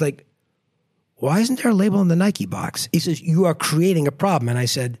wanted. And he's like, why isn't there a label on the Nike box? He says, you are creating a problem. And I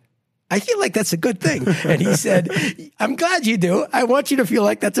said, I feel like that's a good thing. And he said, I'm glad you do. I want you to feel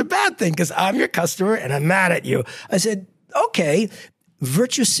like that's a bad thing because I'm your customer and I'm mad at you. I said, okay,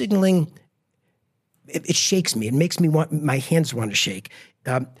 virtue signaling, it shakes me. It makes me my hands want to shake.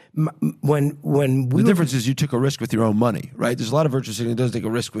 The difference is you took a risk with your own money, right? There's a lot of virtue signaling that does take a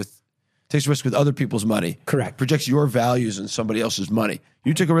risk takes a risk with other people's money. Correct. Projects your values in somebody else's money.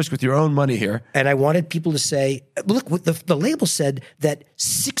 You took a risk with your own money here. And I wanted people to say, look, the label said that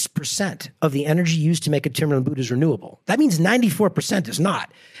 6% of the energy used to make a Timberland boot is renewable. That means 94% is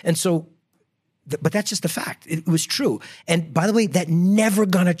not. And so, but that's just a fact. It was true. And by the way, that never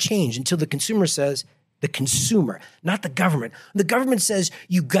gonna change until the consumer says, the consumer, not the government. The government says,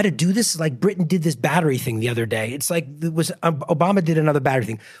 you got to do this. Like Britain did this battery thing the other day. It's like Obama did another battery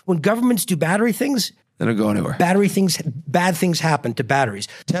thing. When governments do battery things, they don't go anywhere. Bad things happen to batteries.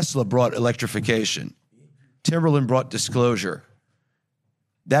 Tesla brought electrification. Timberland brought disclosure.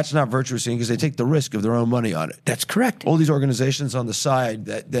 That's not virtue signaling because they take the risk of their own money on it. That's correct. All these organizations on the side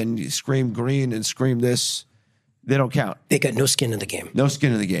that then scream green and scream this, they don't count. They got no skin in the game. No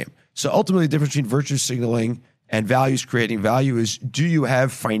skin in the game. So ultimately, the difference between virtue signaling and values creating value is, do you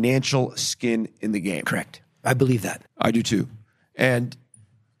have financial skin in the game? Correct. I believe that. I do too. And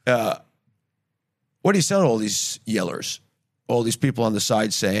what do you tell all these yellers, all these people on the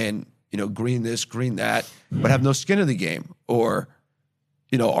side saying, green this, green that, but have no skin in the game, or,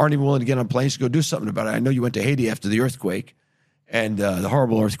 aren't even willing to get on planes to go do something about it? I know you went to Haiti after the earthquake and the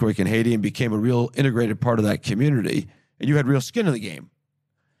horrible earthquake in Haiti and became a real integrated part of that community, and you had real skin in the game.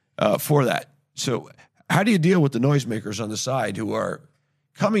 For that. So how do you deal with the noisemakers on the side who are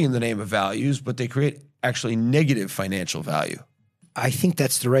coming in the name of values, but they create actually negative financial value? I think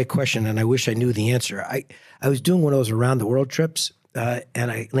that's the right question, and I wish I knew the answer. I was doing one of those around the world trips, and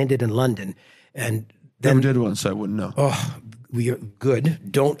I landed in London. And then, never did one, so I wouldn't know. Oh, we are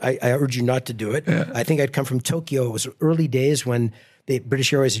good. I urge you not to do it. Yeah. I think I'd come from Tokyo. It was early days when the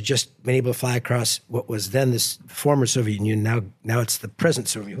British Airways had just been able to fly across what was then this former Soviet Union. Now it's the present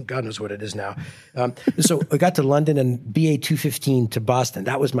Soviet Union. God knows what it is now. So I got to London and BA 215 to Boston.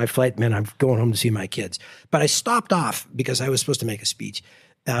 That was my flight. Man, I'm going home to see my kids. But I stopped off because I was supposed to make a speech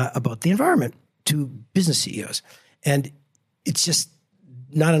about the environment to business CEOs. And it's just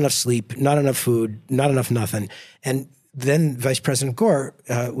not enough sleep, not enough food, not enough nothing. And then Vice President Gore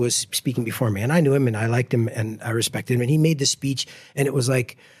was speaking before me, and I knew him, and I liked him, and I respected him. And he made this speech, and it was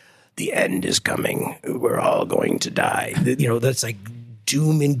like, the end is coming. We're all going to die. That's like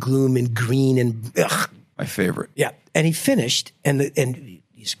doom and gloom and green and ugh. My favorite. Yeah. And he finished, and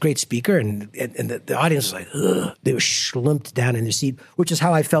he's a great speaker, and the audience was like, ugh. They were slumped down in their seat, which is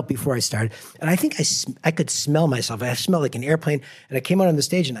how I felt before I started. And I think I could smell myself. I smelled like an airplane. And I came out on the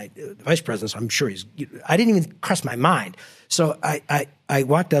stage, and the vice president, so I'm sure I didn't even cross my mind. So I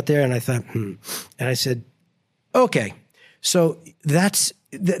walked out there, and I thought, and I said, okay. So that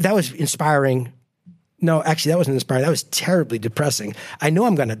was inspiring. No, actually, that wasn't inspiring. That was terribly depressing. I know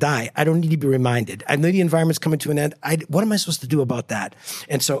I'm going to die. I don't need to be reminded. I know the environment's coming to an end. What am I supposed to do about that?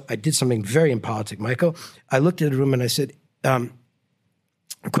 And so I did something very impolitic, Michael. I looked at the room and I said,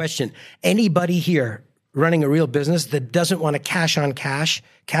 question, anybody here running a real business that doesn't want a cash on cash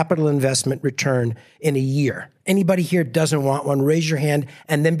capital investment return in a year? Anybody here doesn't want one? Raise your hand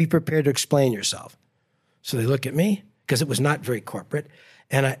and then be prepared to explain yourself. So they look at me because it was not very corporate.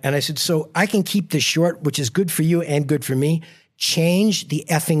 And I said, so I can keep this short, which is good for you and good for me. Change the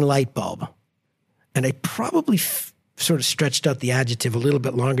effing light bulb. And I probably sort of stretched out the adjective a little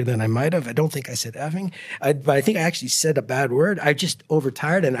bit longer than I might have. I don't think I said effing, but I think I actually said a bad word. I just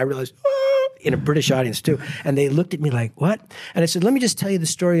overtired and I realized, in a British audience too. And they looked at me like, what? And I said, let me just tell you the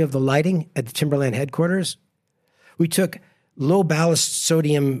story of the lighting at the Timberland headquarters. We took low ballast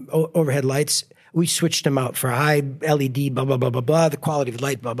sodium overhead lights. We switched them out for high LED, blah, blah, blah, blah, blah, the quality of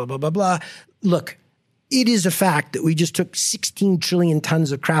light, blah, blah, blah, blah, blah. Look, it is a fact that we just took 16 trillion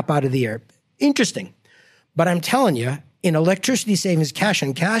tons of crap out of the air. Interesting. But I'm telling you, in electricity savings, cash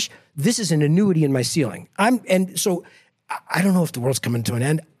on cash, this is an annuity in my ceiling. And so I don't know if the world's coming to an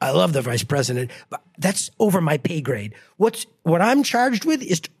end. I love the vice president, but that's over my pay grade. What I'm charged with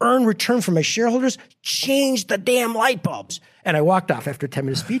is to earn return for my shareholders, change the damn light bulbs. And I walked off after a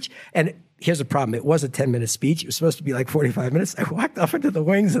 10-minute speech. And here's the problem. It was a 10-minute speech. It was supposed to be like 45 minutes. I walked off into the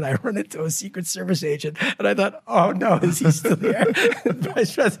wings and I run into a Secret Service agent. And I thought, oh no, is he still there? The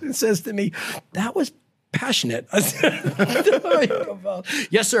vice president says to me, that was passionate. I said,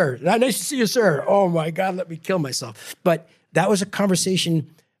 yes, sir. Nice to see you, sir. Oh my God, let me kill myself. But that was a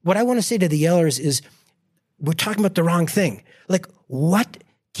conversation. What I want to say to the yellers is we're talking about the wrong thing. Like, what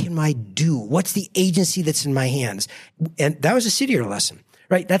can I do? What's the agency that's in my hands? And that was a Citier lesson,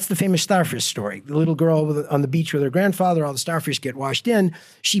 right? That's the famous starfish story. The little girl on the beach with her grandfather, all the starfish get washed in.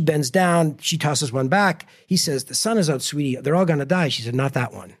 She bends down. She tosses one back. He says, the sun is out, sweetie. They're all going to die. She said, not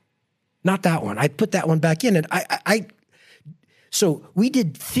that one. Not that one. I put that one back in. And so we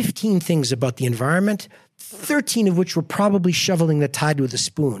did 15 things about the environment, 13 of which were probably shoveling the tide with a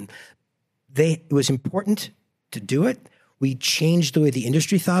spoon. It was important to do it. We changed the way the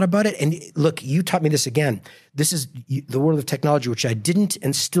industry thought about it. And look, you taught me this again. This is the world of technology, which I didn't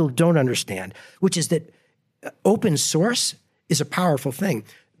and still don't understand, which is that open source is a powerful thing.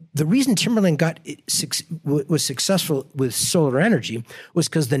 The reason Timberland was successful with solar energy was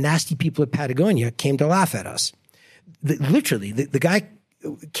because the nasty people at Patagonia came to laugh at us. Literally, the guy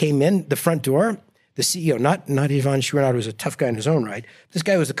came in the front door, the CEO, not Ivan Schwernauer, who was a tough guy in his own right. This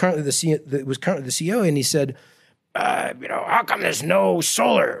guy was currently the CEO, and he said, how come there's no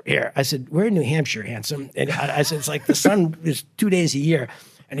solar here? I said, we're in New Hampshire, handsome. And I said, it's like the sun is 2 days a year.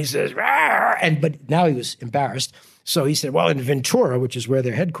 And he says, but now he was embarrassed. So he said, well, in Ventura, which is where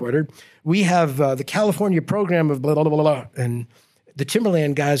they're headquartered, we have the California program of blah, blah, blah, blah, blah. And the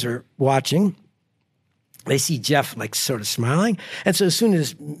Timberland guys are watching. They see Jeff like sort of smiling. And so as soon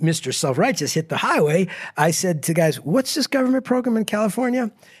as Mr. Self-Righteous hit the highway, I said to guys, what's this government program in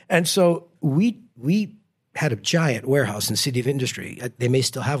California? And so we had a giant warehouse in City of Industry. They may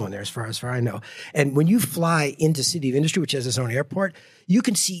still have one there as far as I know. And when you fly into City of Industry, which has its own airport, you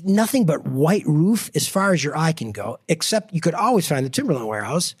can see nothing but white roof as far as your eye can go, except you could always find the Timberland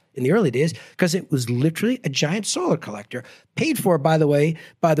warehouse in the early days because it was literally a giant solar collector, paid for, by the way,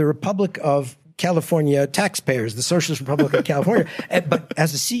 by the Republic of California taxpayers, the Socialist Republic of California. But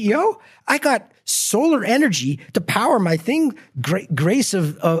as a CEO, I got solar energy to power my thing. Grace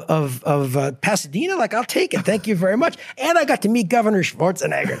of Pasadena, like I'll take it. Thank you very much. And I got to meet Governor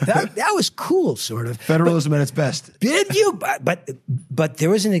Schwarzenegger. That was cool, sort of. Federalism at its best. Did you? But there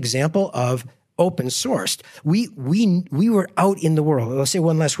was an example of open sourced. We were out in the world. I'll say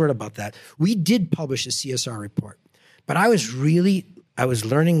one last word about that. We did publish a CSR report, but I was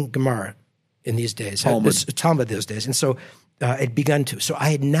learning Gemara in these days, Talmud those days. And so it begun to. So I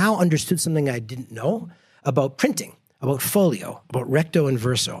had now understood something I didn't know about printing, about folio, about recto and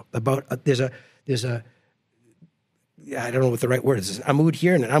verso, about there's a I don't know what the right word is. An amud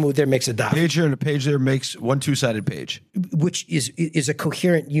here and an amud there makes a daf. Page here and a page there makes one two-sided page. Which is a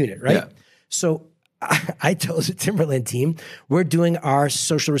coherent unit, right? Yeah. So I told the Timberland team, we're doing our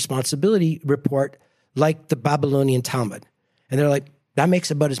social responsibility report like the Babylonian Talmud. And they're like, that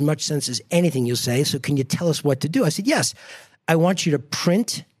makes about as much sense as anything you'll say. So can you tell us what to do? I said, yes. I want you to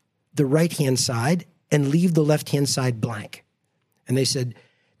print the right-hand side and leave the left-hand side blank. And they said,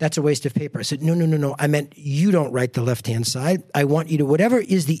 that's a waste of paper. I said, no. I meant you don't write the left-hand side. I want you to, whatever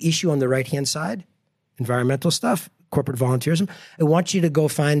is the issue on the right-hand side, environmental stuff, corporate volunteerism, I want you to go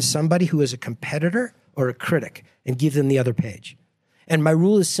find somebody who is a competitor or a critic and give them the other page. And my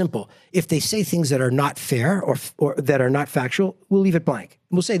rule is simple. If they say things that are not fair or that are not factual, we'll leave it blank.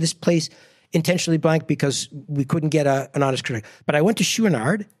 We'll say this place intentionally blank because we couldn't get an honest critic. But I went to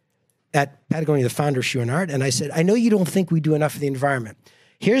Chouinard at Patagonia, the founder of Chouinard, and I said, I know you don't think we do enough for the environment.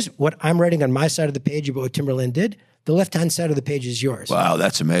 Here's what I'm writing on my side of the page about what Timberland did. The left-hand side of the page is yours. Wow,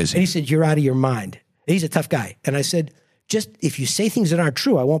 that's amazing. And he said, you're out of your mind. And he's a tough guy. And I said, just if you say things that aren't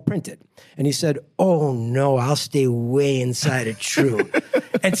true, I won't print it. And he said, oh no, I'll stay way inside it true.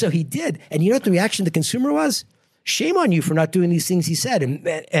 And so he did. And you know what the reaction of the consumer was? Shame on you for not doing these things he said.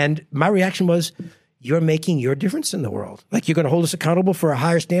 And my reaction was, you're making your difference in the world. Like, you're going to hold us accountable for a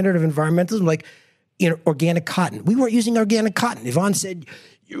higher standard of environmentalism, like, organic cotton. We weren't using organic cotton. Yvonne said,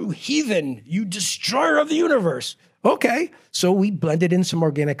 you heathen, you destroyer of the universe. Okay. So we blended in some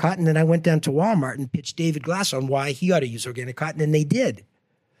organic cotton, and I went down to Walmart and pitched David Glass on why he ought to use organic cotton, and they did.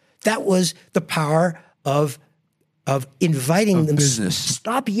 That was the power of inviting them. Business.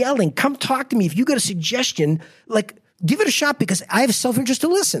 Stop yelling. Come talk to me. If you got a suggestion, like, give it a shot, because I have self-interest to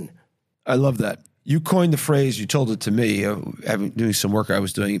listen. I love that. You coined the phrase, you told it to me, doing some work I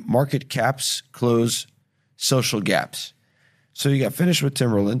was doing, market caps close social gaps. So you got finished with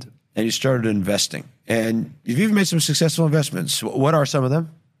Timberland and you started investing. And you've even made some successful investments. What are some of them?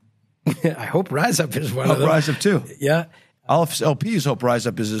 I hope Rise Up is one of them. Rise Up too. Yeah. All LPs hope Rise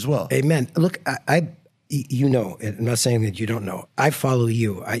Up is as well. Amen. Look, you know, I'm not saying that you don't know. I follow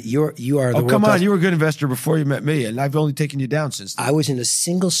you. You are the Oh, come on. You were a good investor before you met me, and I've only taken you down since then. I was in a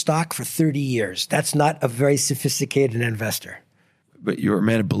single stock for 30 years. That's not a very sophisticated investor. But you're a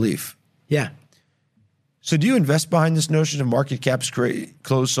man of belief. Yeah. So do you invest behind this notion of market caps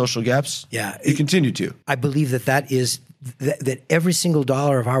close social gaps? Yeah. You continue to. I believe that every single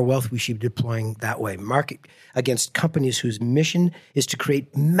dollar of our wealth we should be deploying that way. Market against companies whose mission is to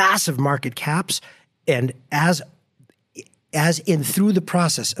create massive market caps. And as in through the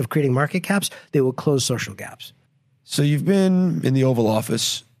process of creating market caps, they will close social gaps. So you've been in the Oval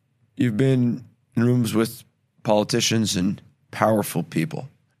Office. You've been in rooms with politicians and powerful people.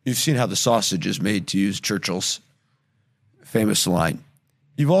 You've seen how the sausage is made, to use Churchill's famous line.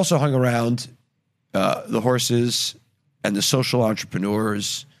 You've also hung around the horses and the social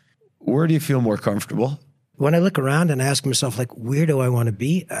entrepreneurs. Where do you feel more comfortable? When I look around and I ask myself, like, where do I want to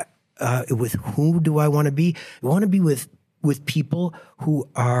be? With who do I want to be? I want to be with people who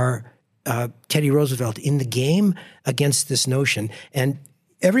are Teddy Roosevelt in the game against this notion. And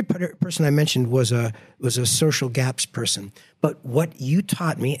every person I mentioned was a social gaps person. But what you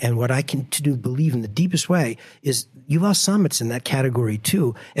taught me, and what I continue to believe in the deepest way, is Yuval Samet's in that category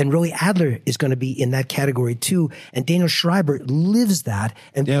too, and Roy Adler is going to be in that category too, and Daniel Schreiber lives that.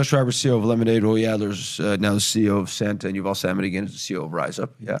 And Daniel Schreiber, CEO of Lemonade, Roy Adler's now the CEO of Santa, and Yuval Samet again is the CEO of Rise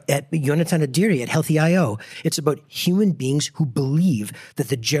Up. Yeah. At Yonatan Adiri at Healthy IO, it's about human beings who believe that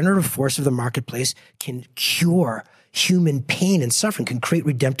the generative force of the marketplace can cure human pain and suffering, can create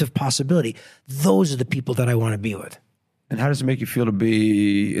redemptive possibility. Those are the people that I want to be with. And how does it make you feel to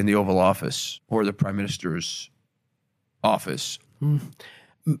be in the Oval Office or the Prime Minister's office?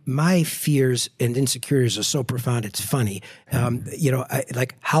 My fears and insecurities are so profound, it's funny.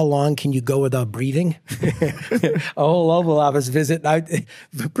 Like, how long can you go without breathing? A whole Oval Office visit.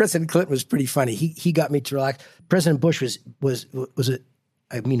 President Clinton was pretty funny. He got me to relax. President Bush was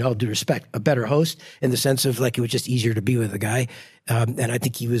all due respect, a better host in the sense of, like, it was just easier to be with the guy. And I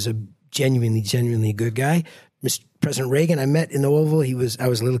think he was a genuinely good guy. President Reagan, I met in the Oval. I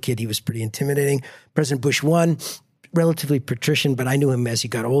was a little kid. He was pretty intimidating. President Bush 1, relatively patrician, but I knew him as he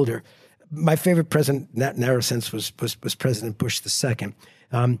got older. My favorite president in that narrow sense was President Bush II.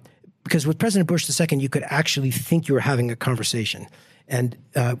 Because with President Bush II, you could actually think you were having a conversation. And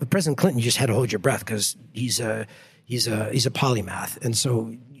with President Clinton, you just had to hold your breath because he's a polymath. And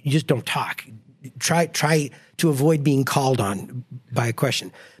so you just don't talk. Try to avoid being called on by a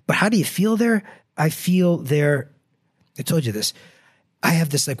question. But how do you feel there? I feel there, I told you this, I have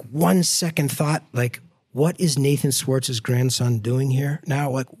this, like, 1 second thought, like, what is Nathan Swartz's grandson doing here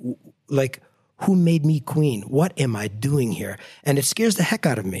now? Like, who made me queen? What am I doing here? And it scares the heck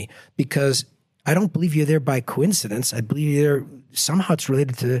out of me, because I don't believe you're there by coincidence. I believe you're there, somehow it's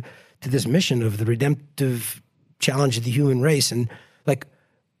related to this mission of the redemptive challenge of the human race. And, like,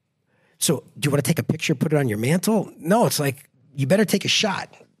 so do you want to take a picture, put it on your mantle? No, it's like, you better take a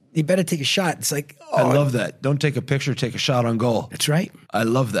shot. You better take a shot. It's like, I love that. Don't take a picture, take a shot on goal. That's right. I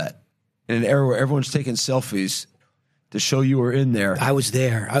love that. In an era where everyone's taking selfies to show you were in there. I was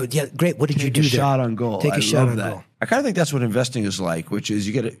there. Yeah, great. What did you do there? Take a shot on goal. Take a shot on that. goal. I kind of think that's what investing is like, which is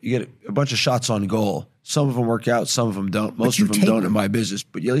you get a bunch of shots on goal. Some of them work out, some of them don't. Most of them don't in my business,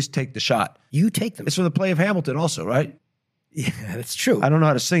 but you at least take the shot. You take them. It's from the play of Hamilton also, right? Yeah, that's true. I don't know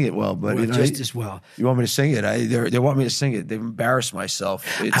how to sing it well, but Just as well. You want me to sing it? They want me to sing it. They've embarrassed myself.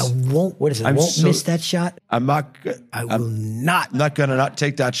 I won't. What is it? I won't miss that shot. I'm not. I will not. Not gonna not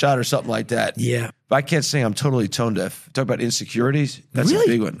take that shot or something like that. Yeah. If I can't sing, I'm totally tone deaf. Talk about insecurities. That's Really? a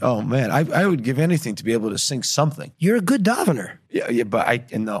big one. Oh man, I would give anything to be able to sing something. You're a good davener. Yeah,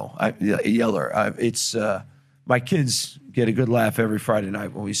 but yeller. It's my kids get a good laugh every Friday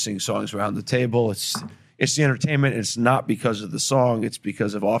night when we sing songs around the table. It's the entertainment. It's not because of the song. It's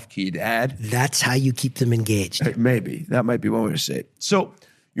because of off-key dad. That's how you keep them engaged. Maybe. That might be one way to say it. So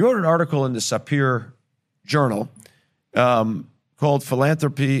you wrote an article in the Sapir Journal called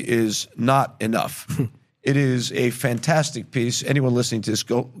Philanthropy is Not Enough. It is a fantastic piece. Anyone listening to this,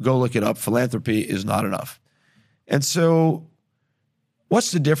 go look it up. Philanthropy is Not Enough. And so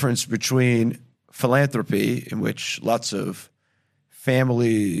what's the difference between philanthropy, in which lots of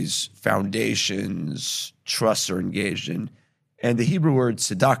families, foundations, trusts are engaged in, and the Hebrew word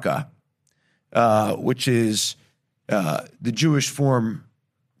tzedakah, which is the Jewish form,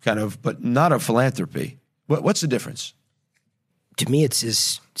 kind of, but not of philanthropy. What's the difference? To me, it's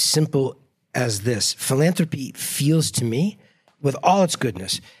as simple as this. Philanthropy feels to me, with all its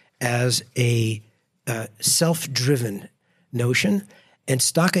goodness, as a self-driven notion, and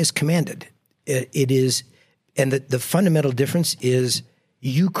tzedakah is commanded. It is. And the fundamental difference is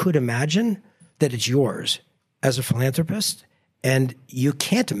you could imagine that it's yours as a philanthropist, and you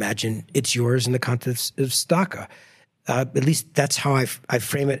can't imagine it's yours in the context of tzedakah. At least that's how I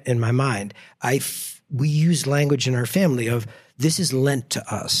frame it in my mind. We use language in our family of this is lent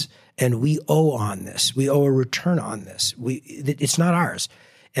to us, and we owe on this. We owe a return on this. It's not ours.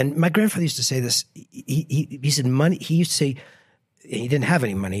 And my grandfather used to say this. He said money. He used to say he didn't have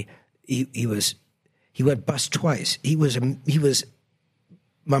any money. He went bust twice. He was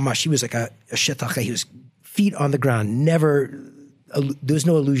mamash. He was like a shetacha. He was feet on the ground. Never. There was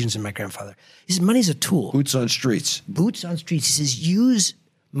no illusions in my grandfather. He says money's a tool. Boots on streets. Boots on streets. He says use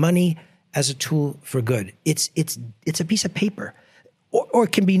money as a tool for good. It's a piece of paper, or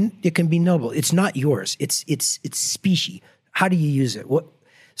it can be noble. It's not yours. It's specie. How do you use it?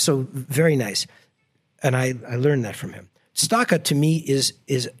 So very nice, and I learned that from him. Tzedakah to me is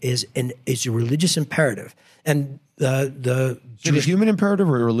a religious imperative, and the Is it a human imperative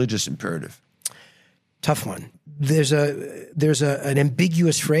or a religious imperative? Tough one. There's an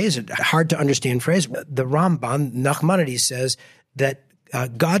ambiguous phrase, a hard to understand phrase. The Ramban Nachmanides says that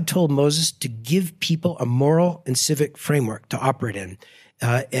God told Moses to give people a moral and civic framework to operate in,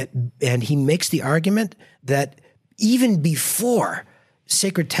 and he makes the argument that even before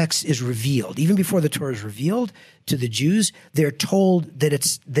sacred text is revealed, even before the Torah is revealed to the Jews, they're told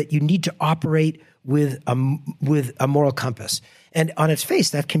that you need to operate with a moral compass. And on its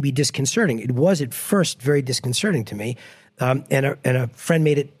face, that can be disconcerting. It was at first very disconcerting to me. And a friend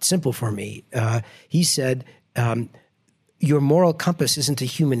made it simple for me. He said, your moral compass isn't a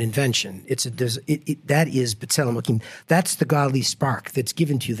human invention. That is B'Tselem Elokim. That's the godly spark that's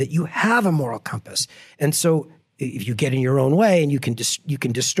given to you, that you have a moral compass. And so if you get in your own way and you can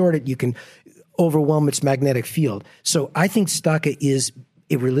distort it, you can overwhelm its magnetic field. So I think tzedakah is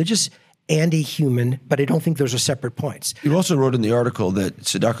a religious and a human, but I don't think those are separate points. You also wrote in the article that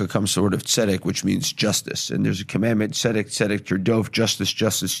tzedakah comes from the word of tzedek, which means justice. And there's a commandment, tzedek, tzedek, yerdov, justice,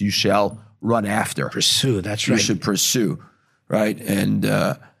 justice, you shall run after. Pursue, that's right. You should pursue, right? And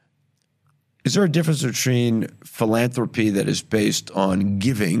is there a difference between philanthropy that is based on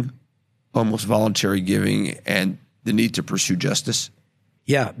giving, almost voluntary giving, and the need to pursue justice?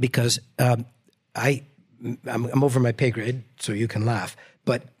 Yeah, because I'm over my pay grade, so you can laugh.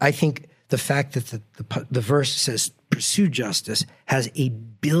 But I think the fact that the verse says pursue justice has a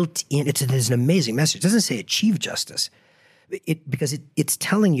built-in, it's an amazing message. It doesn't say achieve justice, because it's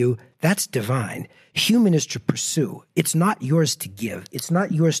telling you that's divine. Human is to pursue. It's not yours to give. It's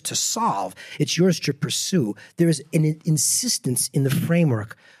not yours to solve. It's yours to pursue. There is an insistence in the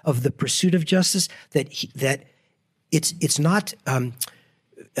framework of the pursuit of justice that it's not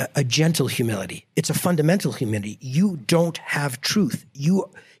a gentle humility. It's a fundamental humility. You don't have truth.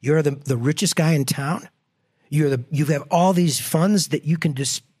 You're the richest guy in town. You have all these funds that you can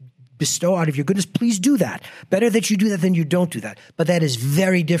bestow out of your goodness. Please do that. Better that you do that than you don't do that. But that is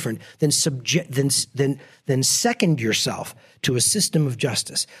very different than second yourself to a system of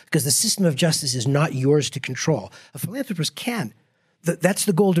justice, because the system of justice is not yours to control. A philanthropist can. That's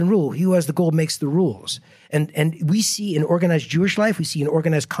the golden rule. He who has the gold makes the rules. And we see in organized Jewish life, we see in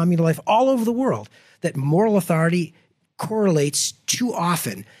organized communal life all over the world that moral authority correlates too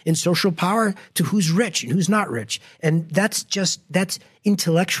often in social power to who's rich and who's not rich. And that's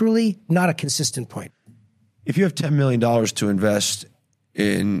intellectually not a consistent point. If you have $10 million to invest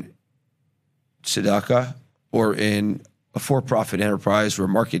in tzedakah or in a for-profit enterprise where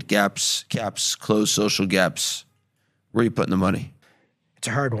market caps close social gaps, where are you putting the money? It's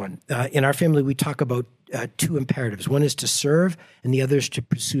a hard one. In our family, we talk about two imperatives. One is to serve, and the other is to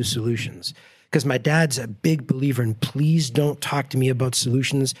pursue solutions. Because my dad's a big believer in please don't talk to me about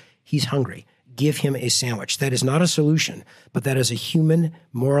solutions. He's hungry. Give him a sandwich. That is not a solution, but that is a human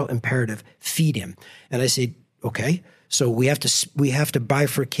moral imperative. Feed him. And I say, okay, so we have to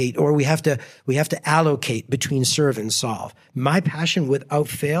bifurcate, or we have to allocate between serve and solve. My passion, without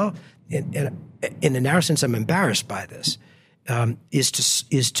fail, in a narrow sense, I'm embarrassed by this,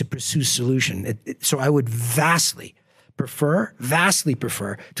 is to pursue solution. So I would vastly prefer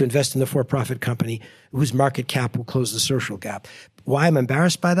to invest in the for-profit company whose market cap will close the social gap. Why I'm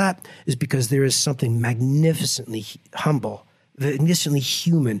embarrassed by that is because there is something magnificently humble, magnificently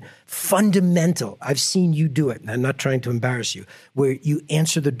human, fundamental. I've seen you do it, and I'm not trying to embarrass you, where you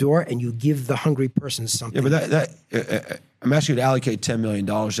answer the door and you give the hungry person something. Yeah, but I'm asking you to allocate $10 million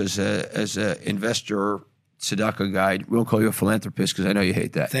as a investor tzedakah guide. We won't call you a philanthropist because I know you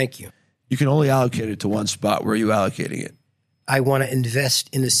hate that. Thank you. You can only allocate it to one spot. Where are you allocating it? I want to invest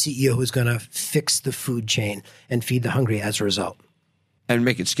in a CEO who's going to fix the food chain and feed the hungry as a result. And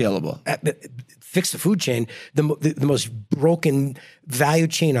make it scalable. Fix the food chain, the most broken value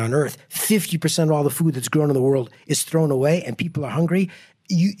chain on earth. 50% of all the food that's grown in the world is thrown away and people are hungry.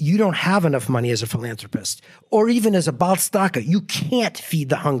 You don't have enough money as a philanthropist or even as a Balstaka. You can't feed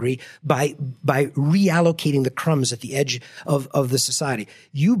the hungry by reallocating the crumbs at the edge of the society.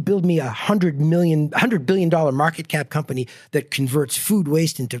 You build me $100 billion market cap company that converts food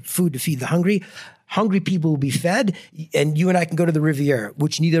waste into food to feed the hungry. Hungry people will be fed, and you and I can go to the Riviera,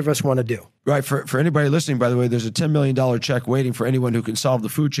 which neither of us want to do. Right. For anybody listening, by the way, there's a $10 million check waiting for anyone who can solve the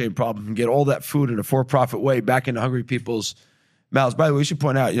food chain problem and get all that food in a for-profit way back into hungry people's mouths. By the way, we should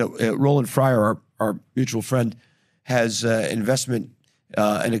point out, Roland Fryer, our mutual friend, has investment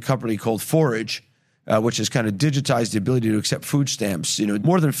in a company called Forage, which has kind of digitized the ability to accept food stamps.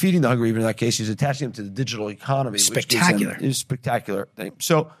 More than feeding the hungry, even in that case, he's attaching them to the digital economy. Spectacular. Which is a spectacular thing.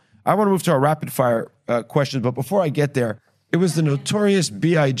 So I want to move to our rapid fire questions, but before I get there, it was the notorious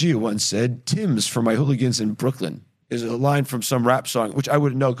B.I.G. who once said, "Tim's for my hooligans in Brooklyn," is a line from some rap song, which I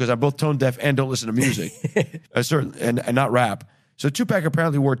wouldn't know because I'm both tone deaf and don't listen to music, and not rap. So Tupac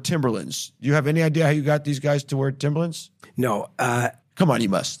apparently wore Timberlands. Do you have any idea how you got these guys to wear Timberlands? No. Come on, you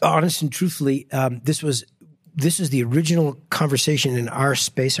must. Honest and truthfully, this is the original conversation in our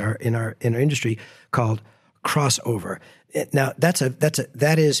space, in our industry, called crossover. Now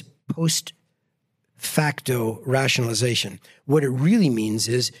that is post facto rationalization. What it really means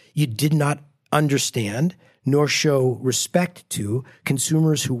is you did not understand nor show respect to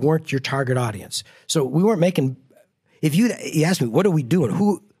consumers who weren't your target audience. So we weren't making. If you asked me, what are we doing?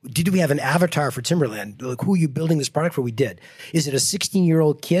 Who did we have an avatar for Timberland? Like, who are you building this product for? We did. Is it a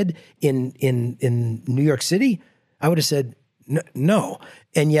 16-year-old kid in New York City? I would have said no.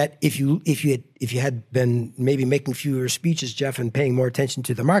 And yet, if you had been maybe making fewer speeches, Jeff, and paying more attention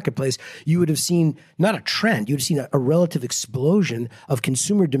to the marketplace, you would have seen not a trend. You would have seen a relative explosion of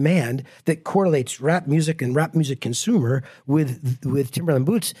consumer demand that correlates rap music and rap music consumer with Timberland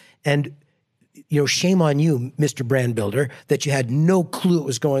boots. And shame on you, Mr. Brand Builder, that you had no clue what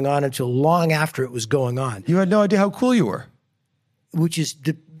was going on until long after it was going on. You had no idea how cool you were. That's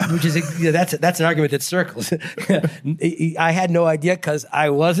an argument that circles. I had no idea because I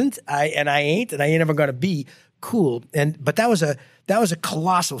wasn't, I ain't never going to be cool. But that was a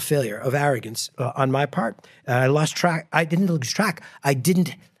colossal failure of arrogance on my part. I lost track. I didn't lose track. I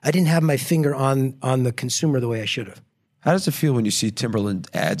didn't have my finger on the consumer the way I should have. How does it feel when you see Timberland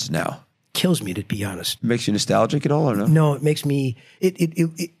ads now? Kills me, to be honest. Makes you nostalgic at all, or no? No, it makes me.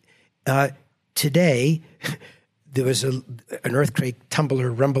 Today, there was an earthquake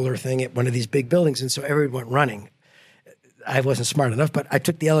rumbler thing at one of these big buildings, and so everyone went running. I wasn't smart enough, but I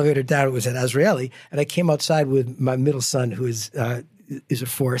took the elevator down. It was at Azrieli, and I came outside with my middle son, who is a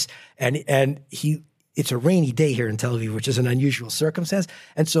force, and it's a rainy day here in Tel Aviv, which is an unusual circumstance,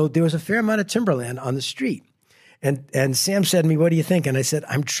 and so there was a fair amount of Timberland on the street. And Sam said to me, "What do you think?" And I said,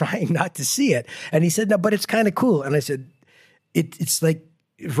 "I'm trying not to see it." And he said, "No, but it's kind of cool." And I said, "It's like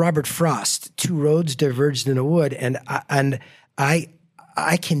Robert Frost, two roads diverged in a wood, and I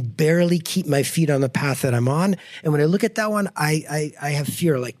can barely keep my feet on the path that I'm on. And when I look at that one, I have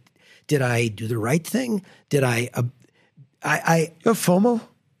fear. Like, did I do the right thing? Did I you have FOMO?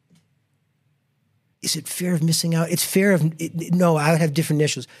 Is it fear of missing out? It's fear of, no, I would have different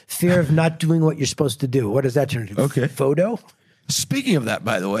initials. Fear of not doing what you're supposed to do. What does that turn into? Okay. Photo? Speaking of that,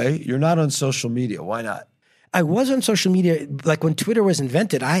 by the way, you're not on social media. Why not? I was on social media, like when Twitter was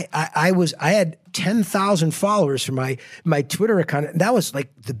invented. I had 10,000 followers for my Twitter account. And that was like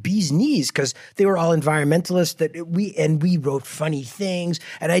the bee's knees because they were all environmentalists we wrote funny things.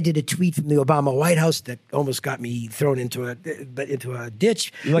 And I did a tweet from the Obama White House that almost got me thrown into a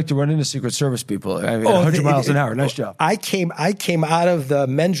ditch. You like to run into Secret Service people. I mean, 100 miles an hour. Nice job. I came out of the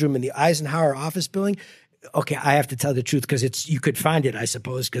men's room in the Eisenhower office building. Okay, I have to tell the truth because you could find it, I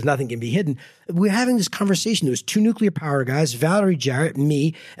suppose, because nothing can be hidden. We're having this conversation. There was 2 nuclear power guys, Valerie Jarrett,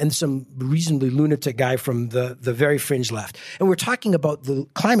 me, and some reasonably lunatic guy from the very fringe left. And we're talking about the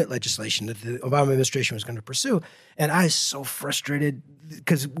climate legislation that the Obama administration was going to pursue. And I was so frustrated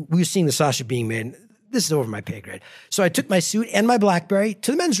because we were seeing the sausage being made. This is over my pay grade. So I took my suit and my BlackBerry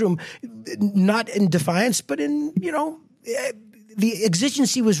to the men's room, not in defiance, but in, the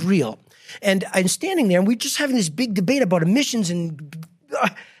exigency was real. And I'm standing there, and we're just having this big debate about emissions, and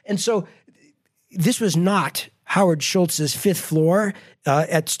so this was not Howard Schultz's 5th floor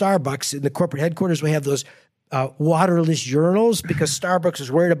at Starbucks in the corporate headquarters. We have those waterless urinals because Starbucks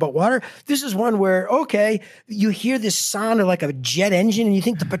is worried about water. This is one where, okay, you hear this sound of like a jet engine and you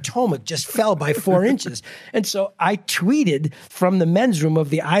think the Potomac just fell by 4 inches. And so I tweeted from the men's room of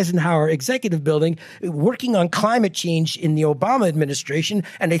the Eisenhower Executive Building, working on climate change in the Obama administration,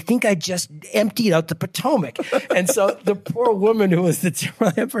 and I think I just emptied out the Potomac. And so the poor woman who was the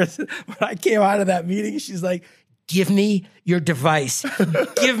Timberland person, when I came out of that meeting, she's like, "Give me your device.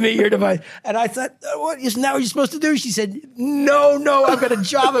 Give me your device." And I thought, what isn't that what you're supposed to do? She said, no, I've got a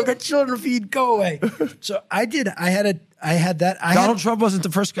job. I've got children to feed. Go away. So I did. I had that. Donald Trump wasn't the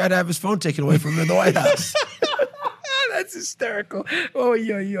first guy to have his phone taken away from him in the White House. That's hysterical. Oh,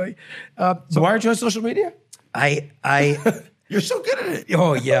 yo. So why aren't you on social media? You're so good at it.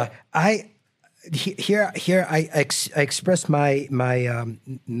 Oh, yeah. Here I express my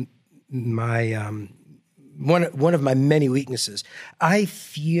one of my many weaknesses. I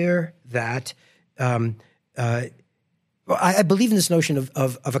fear that I believe in this notion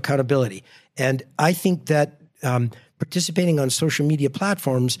of accountability, and I think that participating on social media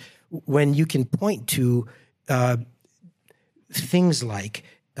platforms, when you can point to things like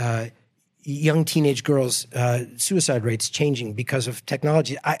young teenage girls' suicide rates changing because of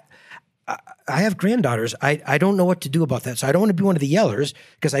technology. I have granddaughters. I don't know what to do about that. So I don't want to be one of the yellers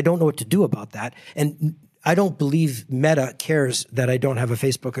because I don't know what to do about that. And I don't believe Meta cares that I don't have a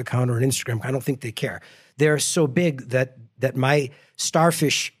Facebook account or an Instagram. I don't think they care. They're so big that my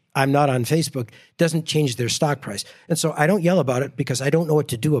starfish, I'm not on Facebook, doesn't change their stock price. And so I don't yell about it because I don't know what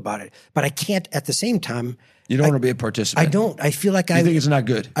to do about it. But I can't at the same time. You don't want to be a participant. I don't. I feel like You think it's not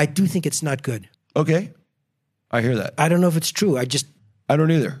good? I do think it's not good. Okay. I hear that. I don't know if it's true. I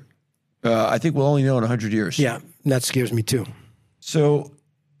don't either. I think we'll only know in 100 years. Yeah, that scares me too. So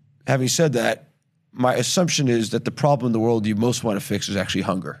having said that, my assumption is that the problem in the world you most want to fix is actually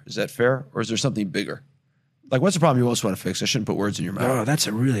hunger. Is that fair? Or is there something bigger? Like, what's the problem you most want to fix? I shouldn't put words in your mouth. Oh, that's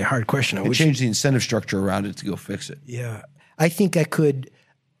a really hard question. And change the incentive structure around it to go fix it. Yeah. I think I could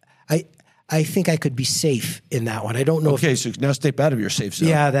be safe in that one. I don't know. Okay, so now step out of your safe zone.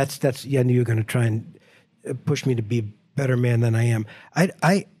 Yeah, that's. Yeah, I knew you were going to try and push me to be a better man than I am.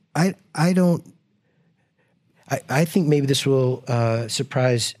 I don't. I think maybe this will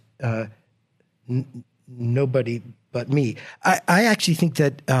surprise nobody but me. I actually think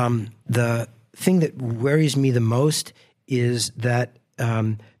that the thing that worries me the most is that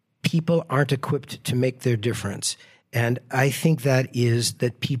people aren't equipped to make their difference. And I think that is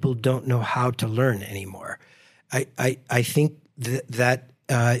that people don't know how to learn anymore. I think that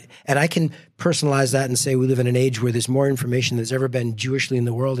and I can personalize that and say we live in an age where there's more information than there's ever been Jewishly in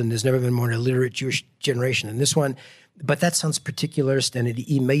the world, and there's never been more illiterate Jewish generation than this one. But that sounds particularist, and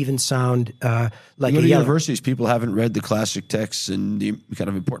it may even sound like you go to universities, people haven't read the classic texts and the kind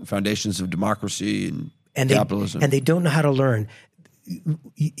of important foundations of democracy and capitalism. And they don't know how to learn.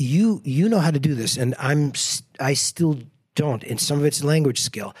 You know how to do this, and I still don't. And some of it's language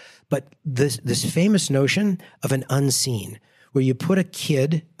skill, but this famous notion of an unseen, where you put a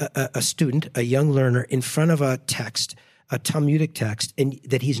kid, a student, a young learner in front of a text, a Talmudic text, and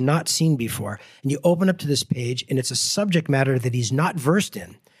that he's not seen before, and you open up to this page, and it's a subject matter that he's not versed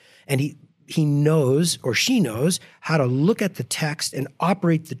in, and he knows or she knows how to look at the text and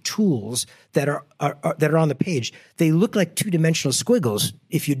operate the tools that are on the page. They look like two-dimensional squiggles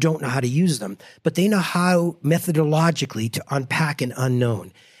if you don't know how to use them, but they know how methodologically to unpack an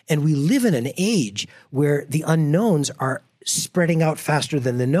unknown. And we live in an age where the unknowns are spreading out faster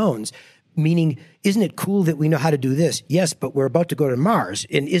than the knowns. Meaning, isn't it cool that we know how to do this? Yes, but we're about to go to Mars.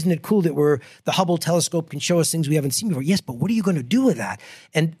 And isn't it cool that the Hubble telescope can show us things we haven't seen before? Yes, but what are you going to do with that?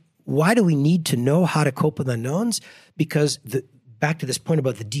 And Why do we need to know how to cope with unknowns? Because back to this point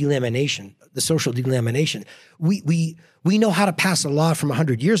about the delamination, the social delamination, we know how to pass a law from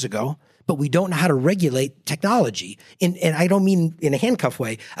 100 years ago, but we don't know how to regulate technology. And I don't mean in a handcuff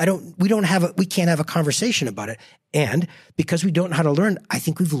way. We can't have a conversation about it. And because we don't know how to learn, I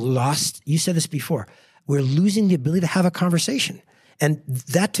think we've lost, you said this before, we're losing the ability to have a conversation. And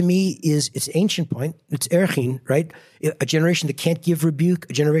that to me is its ancient point. It's erchin, right? A generation that can't give rebuke,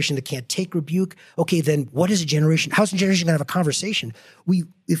 a generation that can't take rebuke. Okay, then what is a generation? How's a generation going to have a conversation?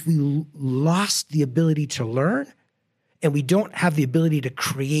 If we lost the ability to learn and we don't have the ability to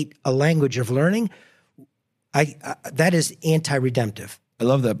create a language of learning, that is anti-redemptive. I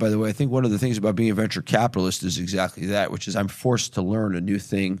love that, by the way. I think one of the things about being a venture capitalist is exactly that, which is I'm forced to learn a new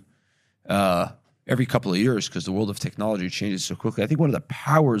thing every couple of years because the world of technology changes so quickly. I think one of the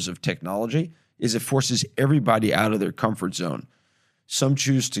powers of technology is it forces everybody out of their comfort zone. Some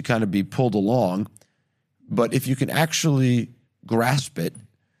choose to kind of be pulled along, but if you can actually grasp it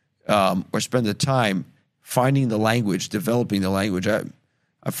or spend the time finding the language, developing the language, I'm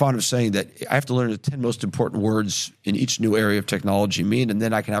fond of saying that I have to learn the 10 most important words in each new area of technology and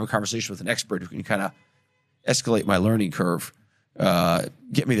then I can have a conversation with an expert who can kind of escalate my learning curve.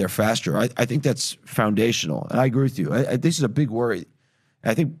 Get me there faster. I think that's foundational. And I agree with you. This is a big worry.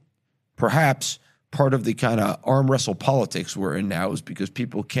 I think perhaps part of the kind of arm wrestle politics we're in now is because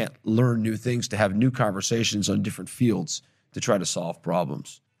people can't learn new things to have new conversations on different fields to try to solve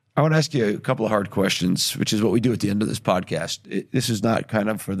problems. I want to ask you a couple of hard questions, which is what we do at the end of this podcast. This is not kind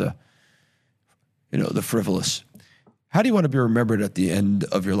of for the frivolous. How do you want to be remembered at the end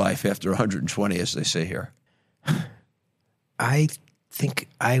of your life after 120, as they say here? I think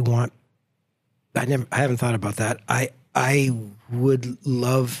I haven't thought about that. I would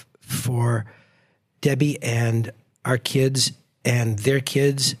love for Debbie and our kids and their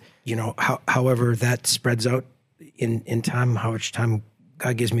kids, however that spreads out in time, how much time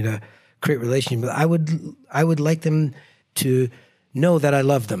God gives me to create relationships. But I would like them to know that I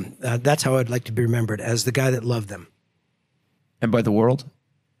love them. That's how I'd like to be remembered, as the guy that loved them. And by the world?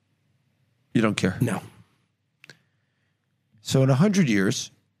 You don't care? No. So in 100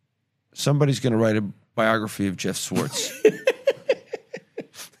 years, somebody's going to write a biography of Jeff Swartz.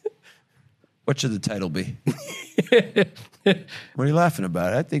 What should the title be? What are you laughing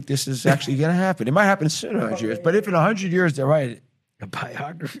about? I think this is actually going to happen. It might happen soon in 100 years, but if in 100 years they write a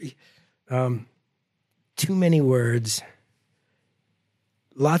biography, too many words,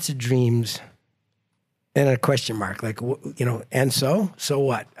 lots of dreams, and a question mark, and so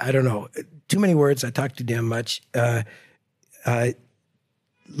what? I don't know. Too many words. I talk too damn much.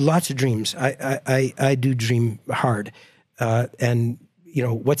 Lots of dreams. I do dream hard. And,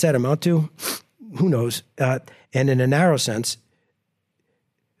 what's that amount to? Who knows? And in a narrow sense,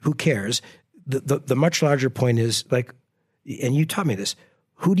 who cares? The much larger point is and you taught me this,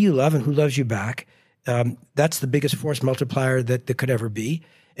 who do you love and who loves you back? That's the biggest force multiplier that there could ever be.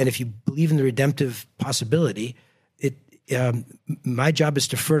 And if you believe in the redemptive possibility, my job is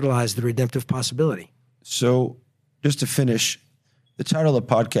to fertilize the redemptive possibility. So just to finish, the title of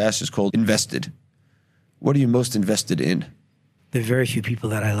the podcast is called Invested. What are you most invested in? The very few people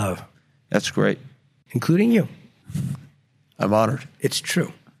that I love. That's great. Including you. I'm honored. It's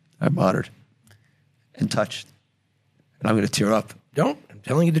true. I'm honored and touched. And I'm going to tear up. Don't. I'm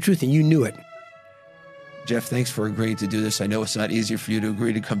telling you the truth, and you knew it. Jeff, thanks for agreeing to do this. I know it's not easy for you to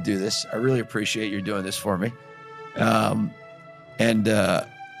agree to come do this. I really appreciate you doing this for me.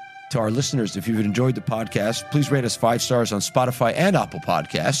 To our listeners, if you've enjoyed the podcast, please rate us 5 stars on Spotify and Apple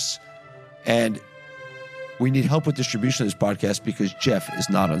Podcasts. And we need help with distribution of this podcast because Jeff is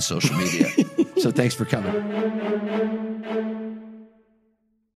not on social media. So thanks for coming.